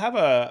have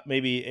a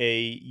maybe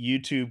a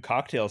YouTube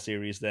cocktail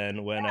series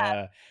then when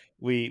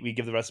we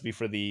give the recipe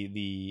for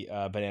the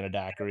banana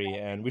daiquiri,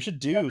 and we should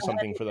do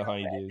something for the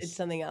honeydews. It's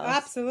something else.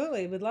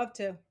 Absolutely, we'd love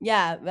to.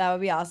 Yeah, that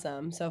would be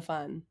awesome. So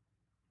fun.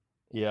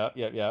 Yep.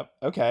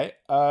 Okay.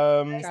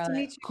 Nice to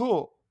meet you.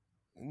 Cool.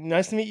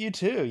 Nice to meet you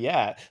too.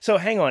 Yeah. So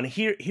hang on.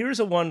 Here's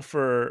a one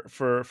for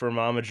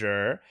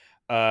Momager,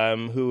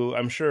 who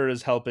I'm sure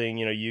is helping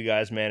you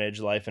guys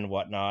manage life and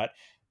whatnot.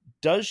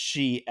 Does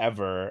she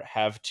ever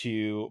have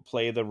to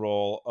play the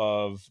role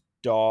of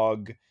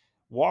dog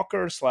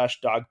walker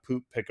 / dog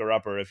poop picker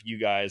upper if you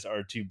guys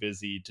are too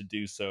busy to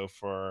do so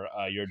for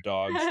your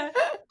dogs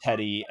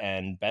Teddy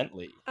and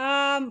Bentley?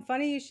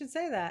 Funny you should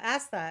say that.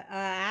 Ask that.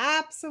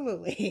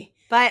 Absolutely.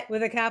 But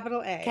with a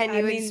capital A. Can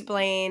you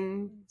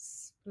explain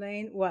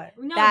what?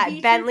 No,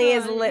 that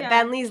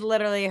Bentley's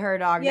literally her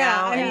dog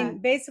now. I mean,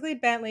 basically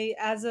Bentley,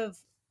 as of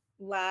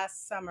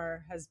last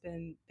summer, has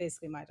been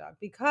basically my dog,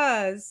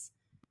 because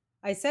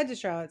I said to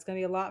Charlotte, it's going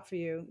to be a lot for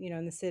you,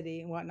 in the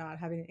city and whatnot,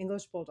 having an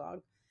English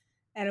bulldog.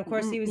 And of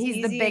course, he's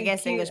the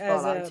biggest English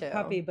bulldog as a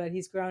puppy, but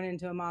he's grown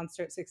into a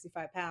monster at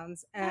 65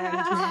 pounds,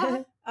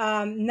 and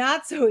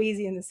not so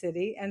easy in the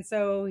city. And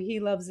so he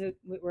loves it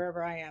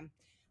wherever I am.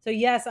 So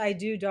yes, I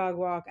do dog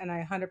walk, and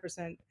I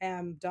 100%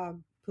 am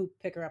dog poop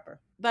picker upper.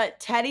 But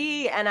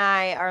Teddy and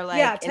I are like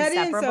Yeah, Teddy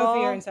and inseparable.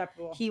 Sophie are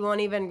inseparable. He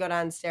won't even go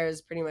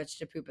downstairs pretty much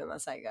to poop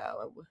unless I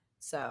go.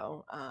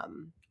 So,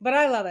 But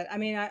I love it. I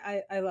mean,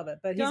 I love it.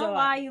 But he's a Don't lot.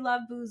 lie, you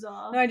love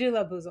Boozle. No, I do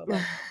love Boozle,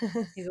 but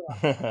he's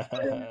a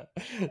lot.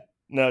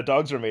 No,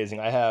 dogs are amazing.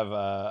 I have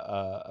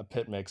a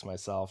pit mix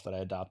myself that I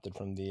adopted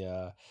from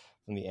the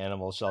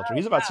animal shelter.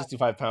 He's about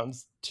 65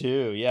 pounds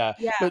too. Yeah.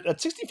 Yeah. But at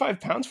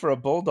 65 pounds for a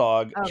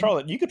bulldog,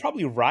 Charlotte, you could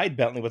probably ride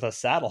Bentley with a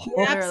saddle.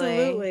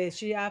 Absolutely,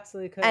 she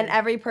absolutely could. And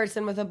every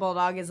person with a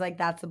bulldog is like,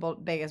 that's the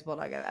biggest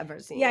bulldog I've ever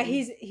seen. Yeah,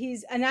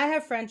 he's and I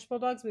have French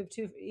bulldogs. We have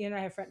two. I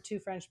have two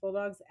French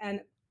bulldogs,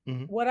 and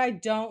what I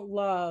don't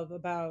love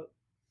about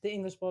the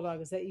English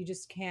bulldog is that you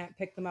just can't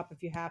pick them up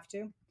if you have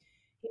to.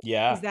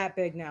 Yeah, he's that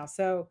big now,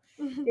 so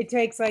it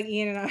takes like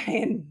Ian and I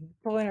and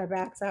pulling our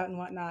backs out and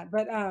whatnot.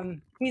 But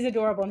he's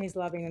adorable and he's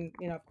loving,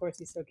 and of course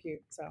he's so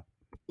cute. So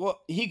well,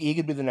 he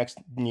could be the next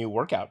new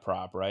workout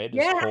prop, right?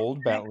 Just Yeah.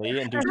 hold Bentley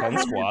and do 10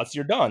 squats.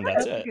 You're done.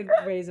 That's you it. could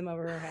raise him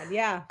over her head.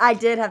 Yeah. I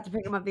did have to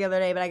pick him up the other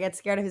day, but I get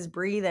scared of his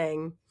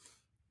breathing.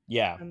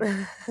 Yeah.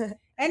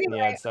 Anyway,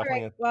 Yeah, it's all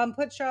definitely right. Well,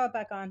 put Charlotte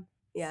back on.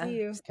 Yeah. See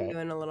you. See you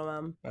in a little,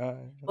 Mom. a-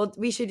 Well,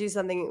 we should do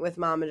something with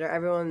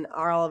Momager.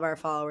 All of our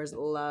followers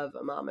love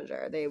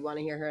Momager. They want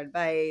to hear her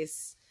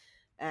advice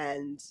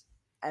and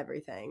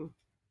everything.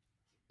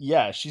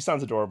 Yeah, she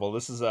sounds adorable.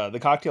 This is the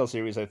cocktail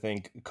series, I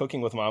think.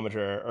 Cooking with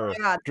Momager or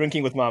God.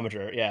 drinking with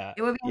Momager. Yeah.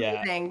 It would be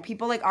Yeah. amazing.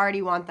 People like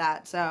already want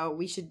that, so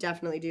we should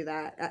definitely do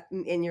that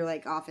in your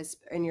like office,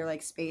 in your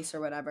like space or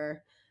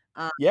whatever.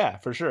 Yeah,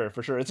 for sure,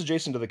 for sure. It's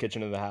adjacent to the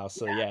kitchen in the house,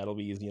 so yeah, it'll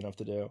be easy enough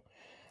to do.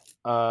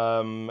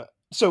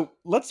 So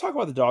let's talk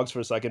about the dogs for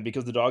a second,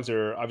 because the dogs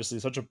are obviously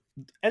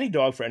any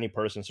dog for any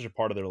person is such a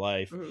part of their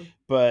life. Mhm.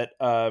 But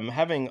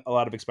having a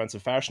lot of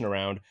expensive fashion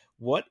around,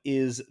 what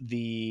is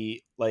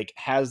the like?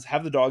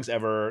 Have the dogs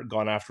ever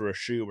gone after a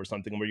shoe or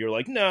something where you're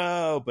like,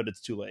 no, but it's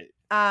too late?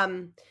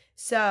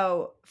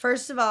 So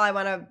first of all, I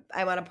want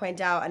to point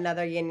out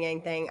another yin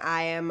yang thing.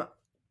 I am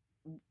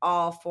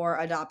all for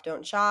adopt,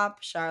 don't shop.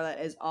 Charlotte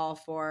is all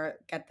for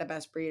get the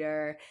best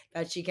breeder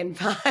that she can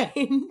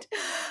find.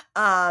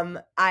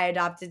 I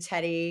adopted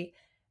Teddy.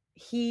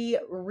 He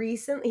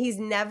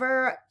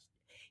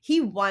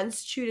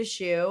once chewed a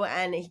shoe,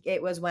 and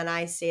it was when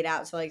I stayed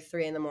out till like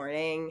 3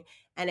 a.m,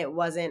 and it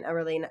wasn't a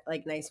really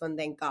like nice one,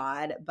 thank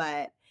God.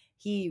 But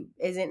he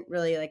isn't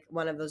really like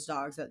one of those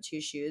dogs that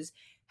chew shoes.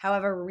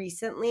 However,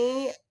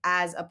 recently,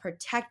 as a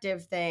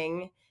protective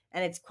thing,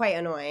 and it's quite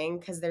annoying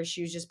because their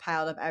shoes just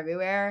piled up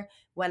everywhere.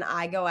 When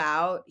I go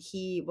out,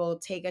 he will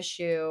take a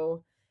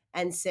shoe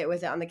and sit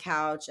with it on the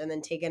couch and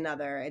then take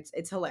another.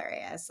 It's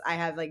hilarious. I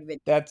have like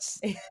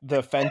That's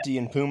the Fenty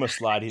and Puma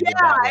slide he did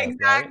that with,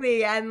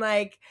 exactly. right? And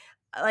like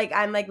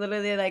I'm like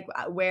literally like,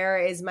 where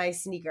is my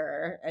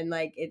sneaker? And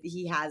like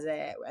he has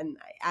it, and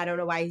I don't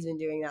know why he's been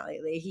doing that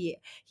lately. He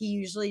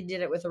usually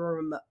did it with a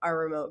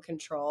remote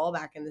control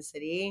back in the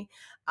city,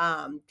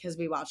 because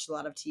we watched a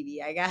lot of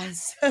TV, I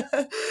guess.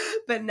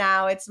 But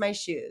now it's my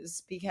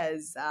shoes,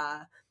 because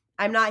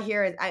I'm not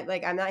here.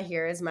 I'm not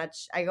here as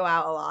much. I go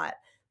out a lot,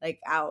 like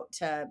out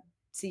to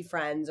see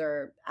friends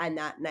and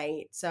that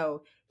night.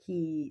 So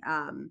he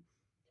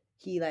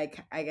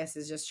like, I guess,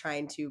 is just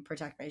trying to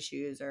protect my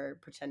shoes, or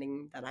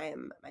pretending that I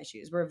am my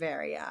shoes. We're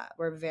very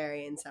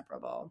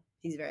inseparable.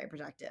 He's very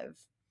protective.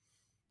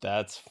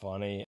 That's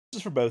funny. This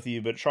is for both of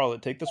you, but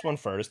Charlotte, take this one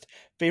first.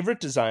 Favorite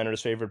designers,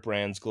 favorite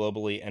brands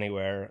globally,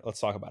 anywhere. Let's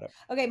talk about it.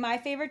 Okay, my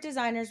favorite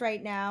designers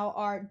right now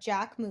are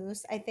Jack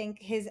Moose. I think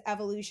his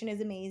evolution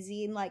is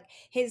amazing. Like,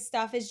 his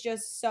stuff is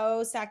just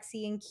so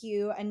sexy and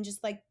cute, and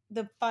just like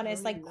the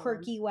funnest, like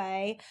quirky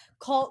way.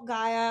 Cult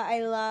Gaia,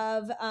 I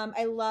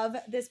love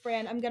this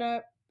brand. I'm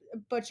gonna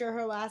butcher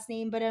her last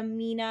name, but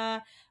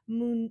Amina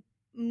Mundani,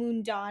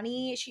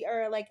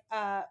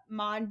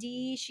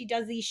 Mondi. She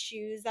does these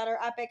shoes that are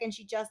epic, and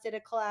she just did a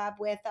collab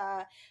with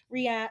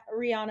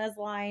Rihanna's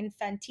line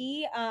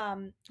Fenty.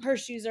 Her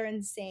shoes are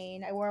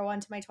insane. I wore one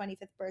to my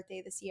 25th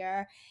birthday this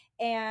year,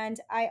 and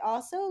I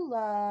also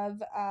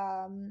love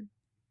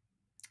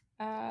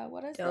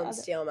Don't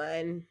steal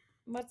mine.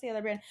 What's the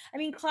other brand? I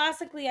mean,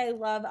 classically, I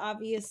love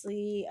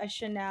obviously a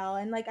Chanel,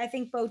 and like I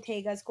think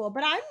Bottega is cool,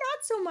 but I'm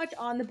not so much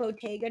on the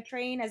Bottega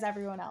train as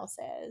everyone else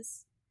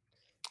is.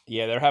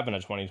 Yeah, they're having a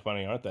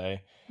 2020, aren't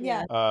they?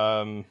 Yeah.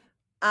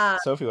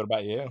 Sophie, what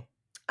about you?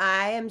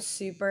 I am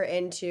super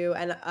into,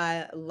 and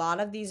a lot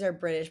of these are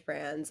British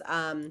brands.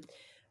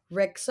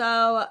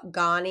 Rixo,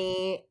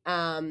 Ghani,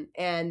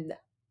 and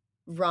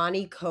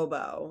Ronnie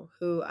Kobo,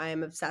 who I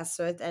am obsessed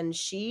with, and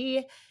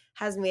she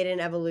has made an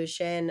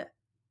evolution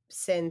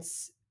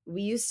since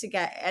we used to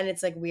get, and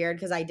it's like weird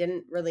because I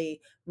didn't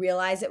really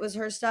realize it was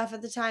her stuff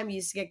at the time. We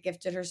used to get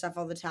gifted her stuff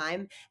all the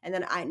time, and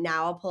then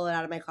I'll pull it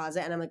out of my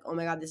closet and I'm like, oh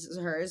my God, this is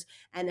hers.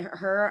 And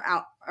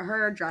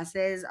her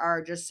dresses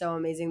are just so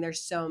amazing. They're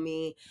so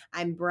me.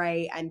 I'm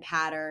bright, I'm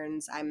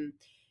patterns, I'm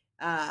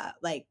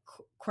like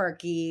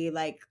quirky,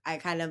 like I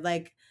kind of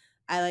like,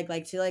 I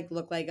like to like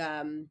look like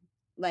I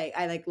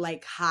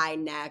like high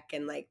neck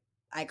and like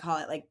I call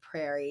it like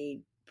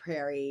prairie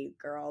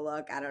girl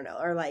look. I don't know,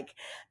 or like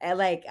I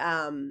like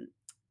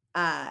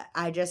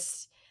I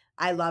just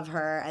I love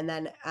her. And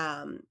then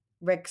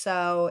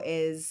Rixo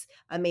is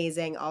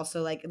amazing.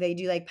 Also, like they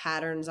do like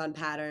patterns on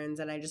patterns,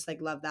 and I just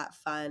like love that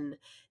fun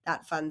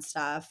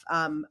stuff.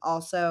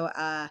 Also,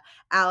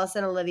 Alice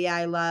and Olivia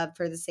I love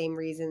for the same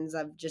reasons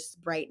of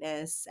just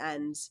brightness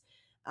and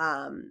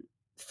um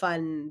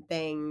fun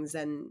things,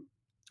 and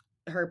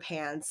her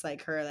pants,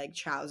 like her like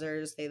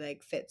trousers, they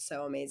like fit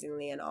so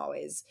amazingly and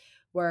always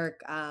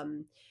work.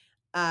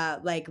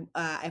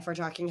 If we're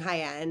talking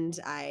high end,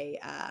 I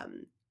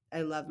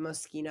love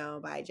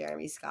Moschino by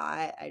Jeremy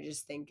Scott. I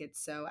just think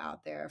it's so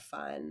out there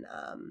fun.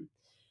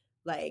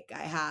 Like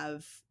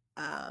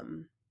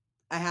um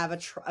I have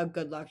a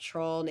good luck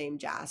troll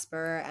named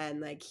Jasper, and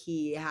like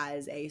he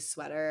has a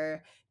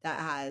sweater that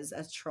has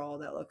a troll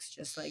that looks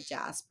just like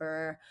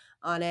Jasper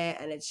on it,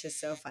 and it's just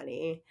so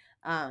funny.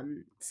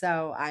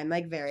 So I'm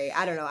like very,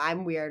 I don't know,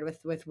 I'm weird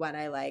with what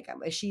I like.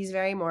 She's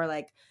very more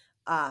like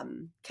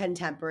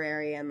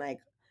contemporary and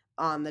like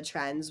on the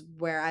trends,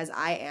 whereas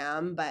I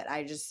am, but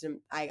I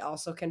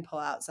also can pull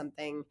out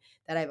something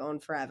that I've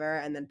owned forever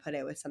and then put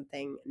it with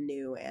something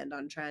new and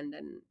on trend,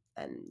 and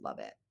love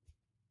it.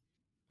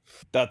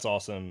 That's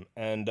awesome.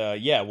 And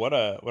what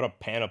a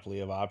panoply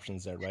of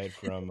options there, right?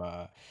 From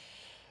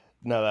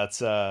no,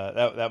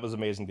 that was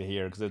amazing to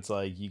hear, because it's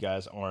like you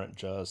guys aren't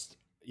just,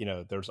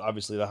 there's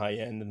obviously the high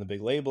end and the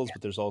big labels,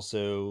 but there's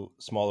also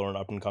smaller and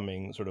up and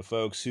coming sort of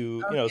folks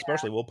who, Oh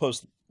especially we'll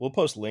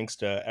post links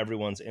to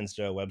everyone's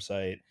Insta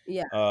website,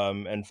 yeah,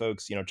 and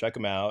folks, check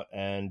them out.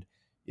 And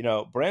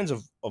brands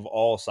of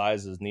all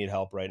sizes need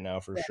help right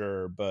now for yeah.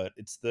 sure, but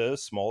it's the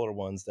smaller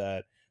ones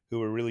that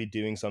who are really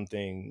doing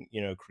something,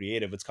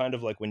 creative. It's kind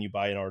of like when you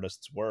buy an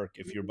artist's work.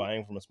 If you're Mhm.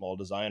 buying from a small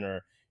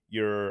designer,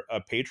 you're a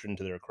patron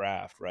to their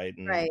craft, right?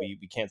 And Right.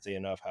 we can't say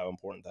enough how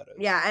important that is.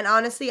 Yeah, and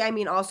honestly, I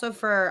mean, also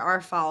for our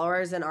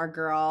followers and our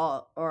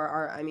girl, or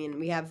our, I mean,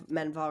 we have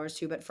men followers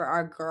too, but for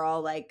our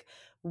girl, like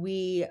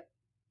we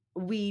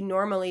we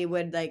normally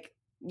would like,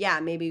 yeah,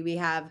 maybe we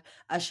have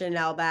a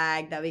Chanel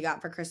bag that we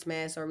got for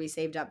Christmas or we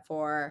saved up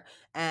for,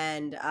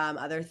 and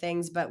other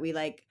things, but we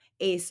like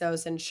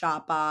ASOS and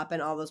Shopbop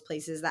and all those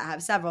places that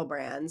have several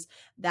brands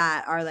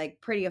that are like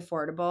pretty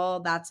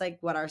affordable. That's like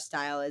what our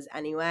style is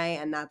anyway,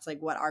 and that's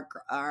like what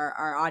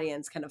our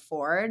audience can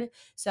afford.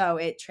 So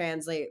it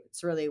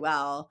translates really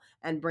well,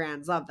 and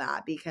brands love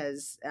that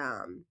because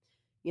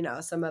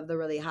some of the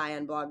really high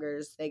end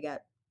bloggers,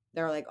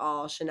 they're like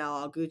all Chanel,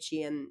 all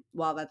Gucci, and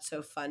while that's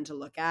so fun to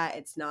look at,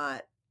 it's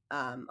not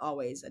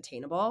always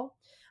attainable.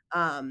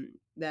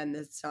 Then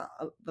it's not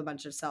a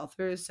bunch of sell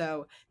through.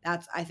 So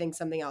that's, I think,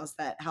 something else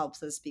that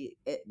helps us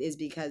is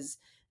because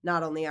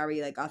not only are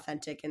we like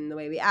authentic in the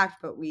way we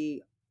act, but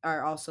we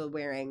are also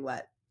wearing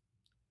what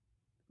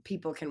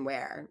people can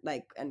wear,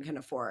 like, and can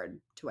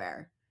afford to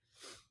wear.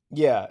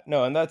 Yeah,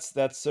 no, and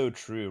that's so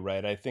true,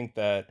 right? I think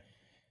that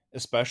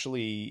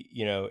especially,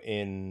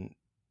 in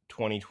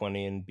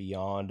 2020 and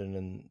beyond, and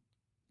in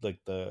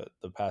like the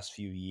past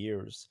few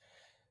years,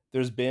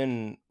 there's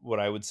been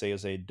what I would say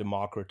is a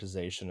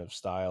democratization of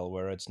style,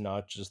 where it's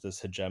not just this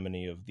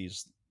hegemony of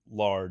these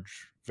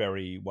large,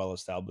 very well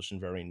established and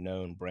very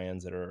known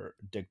brands that are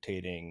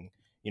dictating,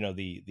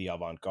 the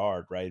avant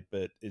garde, right?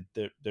 But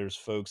there's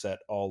folks at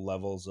all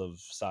levels of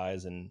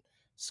size and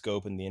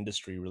scope in the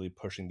industry really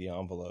pushing the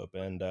envelope.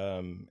 And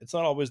it's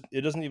not always,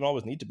 it doesn't even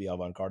always need to be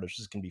avant garde. It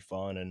just can be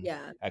fun and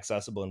Yeah.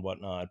 accessible and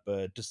whatnot.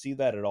 But to see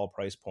that at all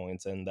price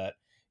points, and that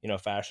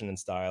fashion and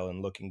style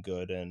and looking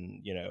good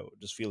and,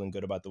 just feeling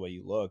good about the way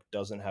you look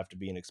doesn't have to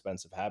be an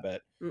expensive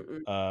habit.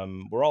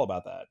 Mm-mm. We're all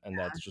about that. And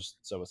that's just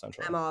so I'm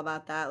essential. all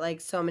about that. Like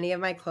so many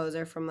of my clothes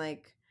are from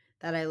like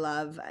that I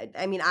love.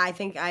 I mean, I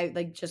think I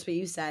like just what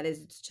you said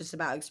is it's just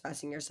about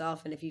expressing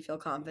yourself, and if you feel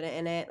confident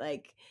in it,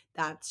 like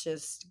that's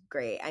just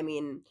great. I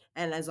mean,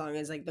 and as long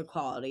as like the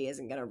quality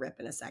isn't gonna rip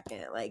in a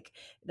second, like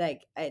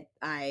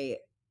I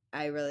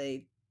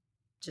really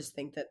just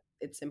think that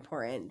it's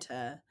important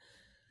to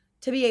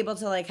be able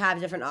to like have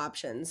different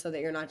options so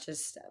that you're not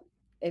just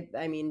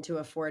I mean, to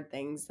afford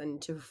things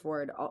and to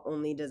afford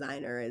only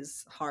designer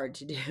is hard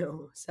to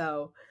do.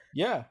 So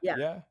Yeah, yeah.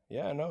 yeah,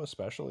 yeah, no,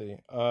 especially.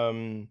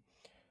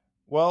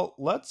 Well,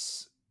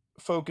 let's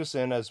focus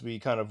in as we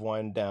kind of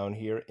wind down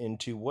here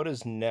into what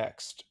is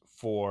next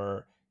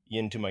for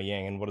Yin to My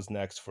Yang, and what is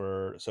next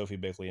for Sophie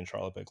Bickley and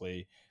Charlotte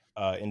Bickley,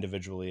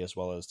 individually as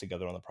well as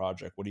together on the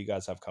project. What do you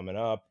guys have coming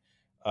up?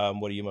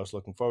 What are you most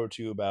looking forward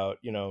to about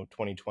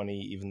 2020,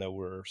 even though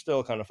we're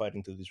still kind of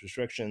fighting through these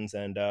restrictions?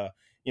 And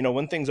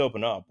when things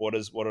open up, what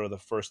are the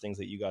first things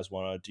that you guys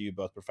want to do,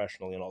 both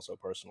professionally and also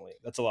personally?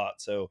 That's a lot.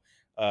 So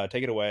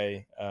take it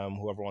away.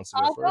 Whoever wants to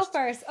go I'll go first.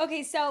 first.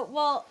 Okay, so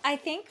well, I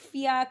think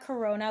via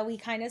Corona, we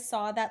kind of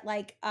saw that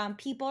like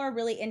people are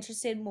really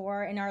interested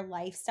more in our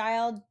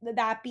lifestyle.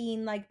 That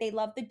being like they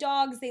love the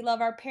dogs, they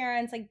love our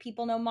parents. Like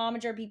people know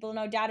momager, people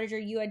know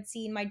dadager. You had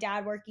seen my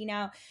dad working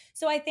out,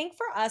 so I think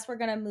for us, we're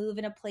gonna move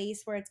in a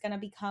place where it's gonna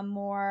become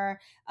more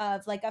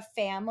of like a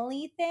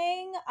family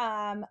thing.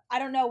 I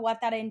don't know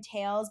what that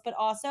entails, but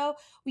also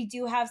we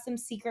do have some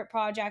secret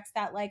projects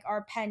that like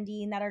are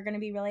pending that are going to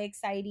be really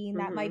exciting.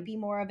 That might be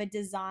more of a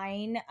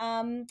design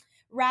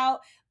route.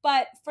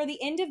 But for the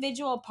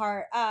individual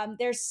part,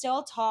 there's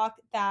still talk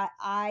that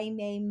I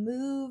may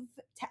move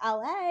to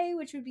LA,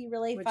 which would be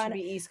really Which fun. would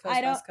be East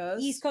Coast, West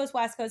Coast? East Coast,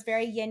 West Coast,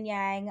 very yin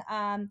yang.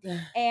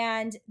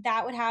 And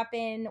that would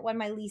happen when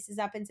my lease is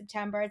up in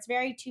September. It's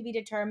very to be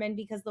determined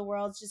because the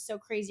world's just so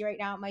crazy right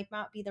now. It might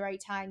not be the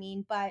right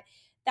timing, but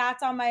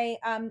that's on my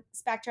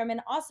spectrum.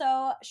 And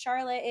also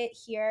Charlotte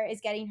here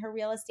is getting her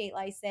real estate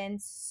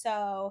license,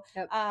 so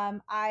Yep.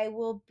 I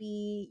will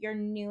be your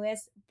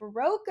newest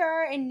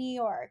broker in New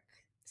York.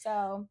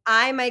 So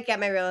I might get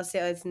my real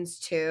estate license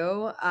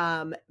too,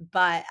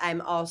 but I'm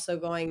also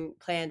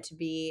plan to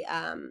be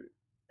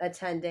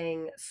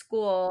attending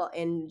school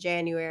in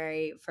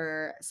January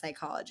for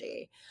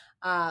psychology.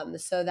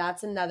 So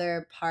that's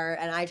another part.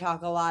 And I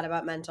talk a lot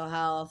about mental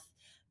health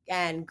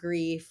and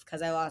grief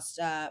because I lost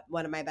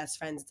one of my best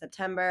friends in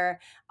September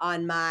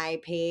on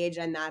my page.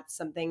 And that's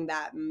something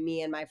that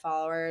me and my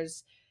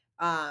followers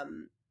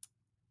and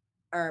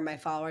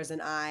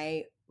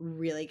I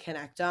really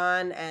connect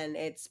on, and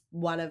it's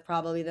one of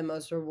probably the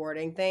most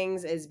rewarding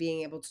things is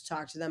being able to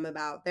talk to them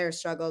about their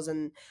struggles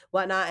and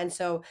whatnot. And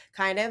so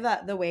kind of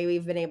the way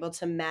we've been able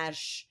to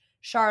mesh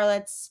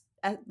Charlotte's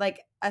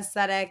like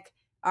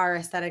our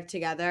aesthetic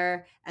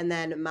together, and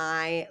then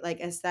my like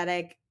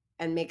aesthetic,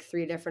 and make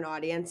 3 different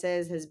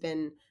audiences has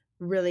been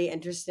really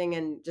interesting,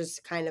 and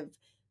just kind of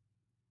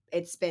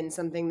it's been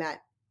something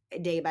that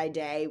day by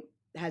day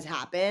has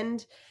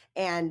happened.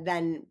 And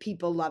then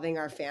people loving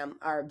our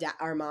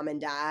mom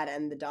and dad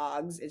and the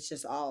dogs. It's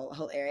just all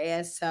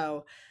hilarious.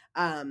 So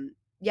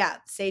yeah,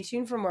 stay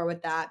tuned for more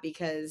with that,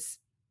 because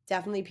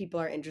definitely people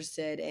are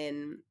interested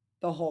in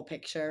the whole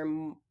picture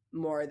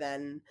more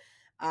than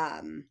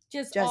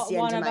just yin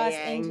one to of my us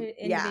yang.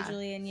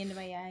 individually and yin to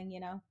my yang, you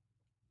know.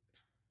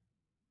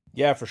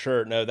 Yeah, for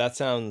sure. No, that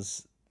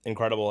sounds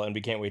incredible, and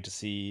we can't wait to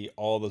see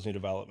all those new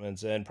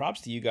developments. And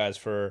props to you guys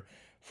for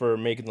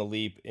making the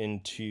leap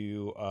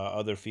into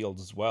other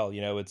fields as well.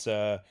 You know, it's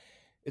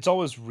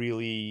always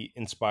really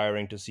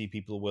inspiring to see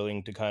people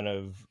willing to kind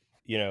of,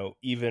 you know,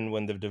 even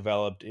when they've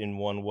developed in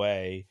one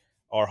way,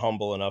 are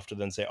humble enough to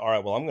then say, all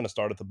right, well, I'm going to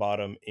start at the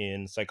bottom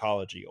in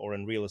psychology or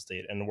in real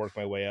estate and work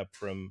my way up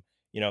from,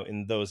 you know,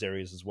 in those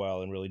areas as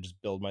well, and really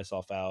just build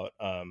myself out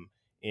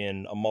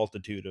in a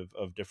multitude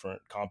of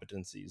different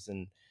competencies.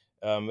 And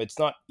it's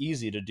not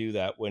easy to do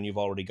that when you've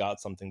already got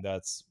something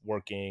that's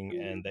working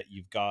and that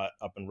you've got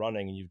up and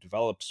running and you've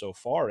developed so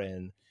far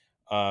in.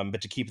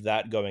 But to keep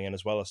that going, and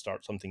as well as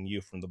start something new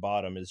from the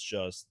bottom, is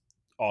just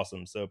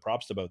awesome. So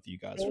props to both of you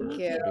guys for doing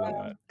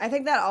that. I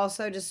think that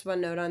also, just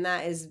one note on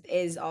that,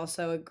 is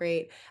also a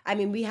great, I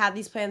mean, we had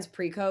these plans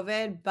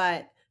pre-COVID,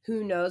 but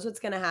who knows what's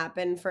going to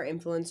happen for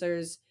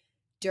influencers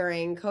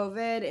during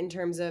COVID in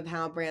terms of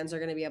how brands are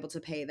going to be able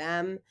to pay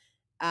them,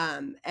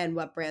 and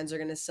what brands are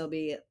going to still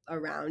be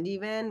around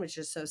even, which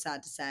is so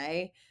sad to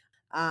say.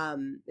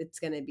 It's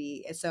going to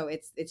be, so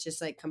it's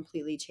just like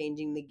completely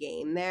changing the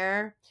game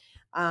there.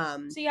 So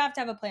you have to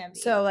have a plan B.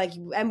 So like,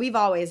 and we've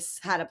always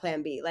had a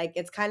plan B. Like,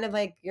 it's kind of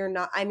like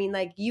I mean,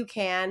 like, you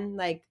can,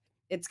 like,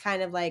 it's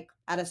kind of like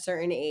at a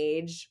certain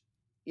age,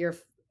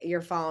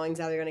 your following's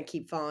either going to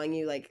keep following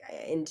you like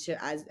into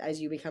as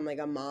you become like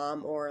a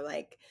mom, or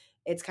like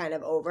it's kind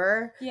of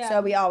over. Yeah.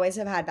 So we always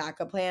have had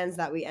backup plans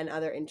and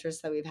other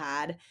interests that we've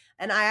had.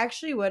 And I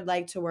actually would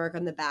like to work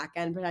on the back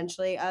end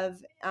potentially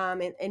of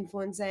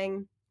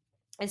influencing,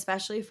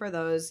 especially for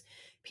those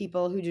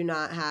people who do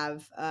not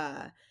have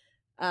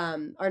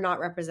are not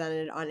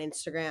represented on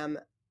Instagram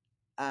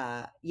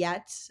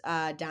yet.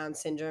 Down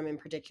syndrome in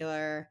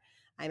particular.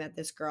 I met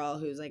this girl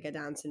who's like a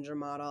Down syndrome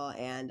model,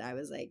 and I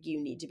was like,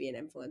 you need to be an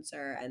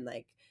influencer. And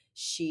like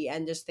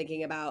and just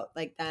thinking about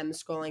like them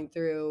scrolling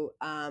through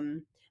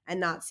and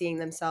not seeing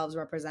themselves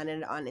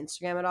represented on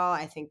Instagram at all,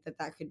 I think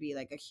that could be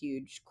like a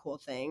huge cool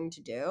thing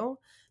to do.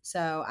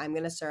 So I'm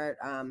gonna start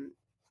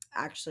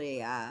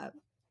actually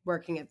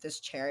working at this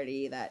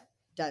charity that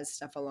does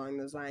stuff along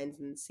those lines,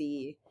 and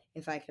see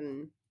if I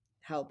can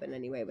help in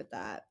any way with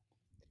that.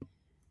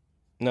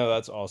 No,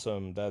 that's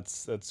awesome.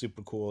 That's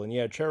super cool. And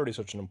yeah, charity is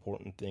such an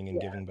important thing in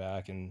giving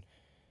back and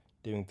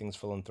doing things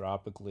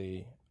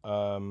philanthropically.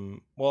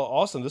 Well,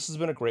 awesome. This has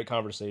been a great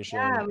conversation.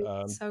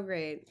 Yeah, so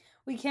great.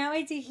 We can't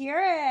wait to hear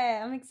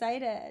it. I'm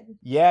excited.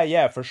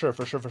 Yeah, for sure.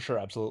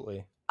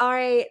 Absolutely. All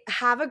right.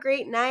 Have a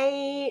great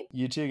night.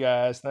 You too,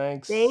 guys.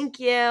 Thanks. Thank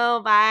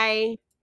you. Bye.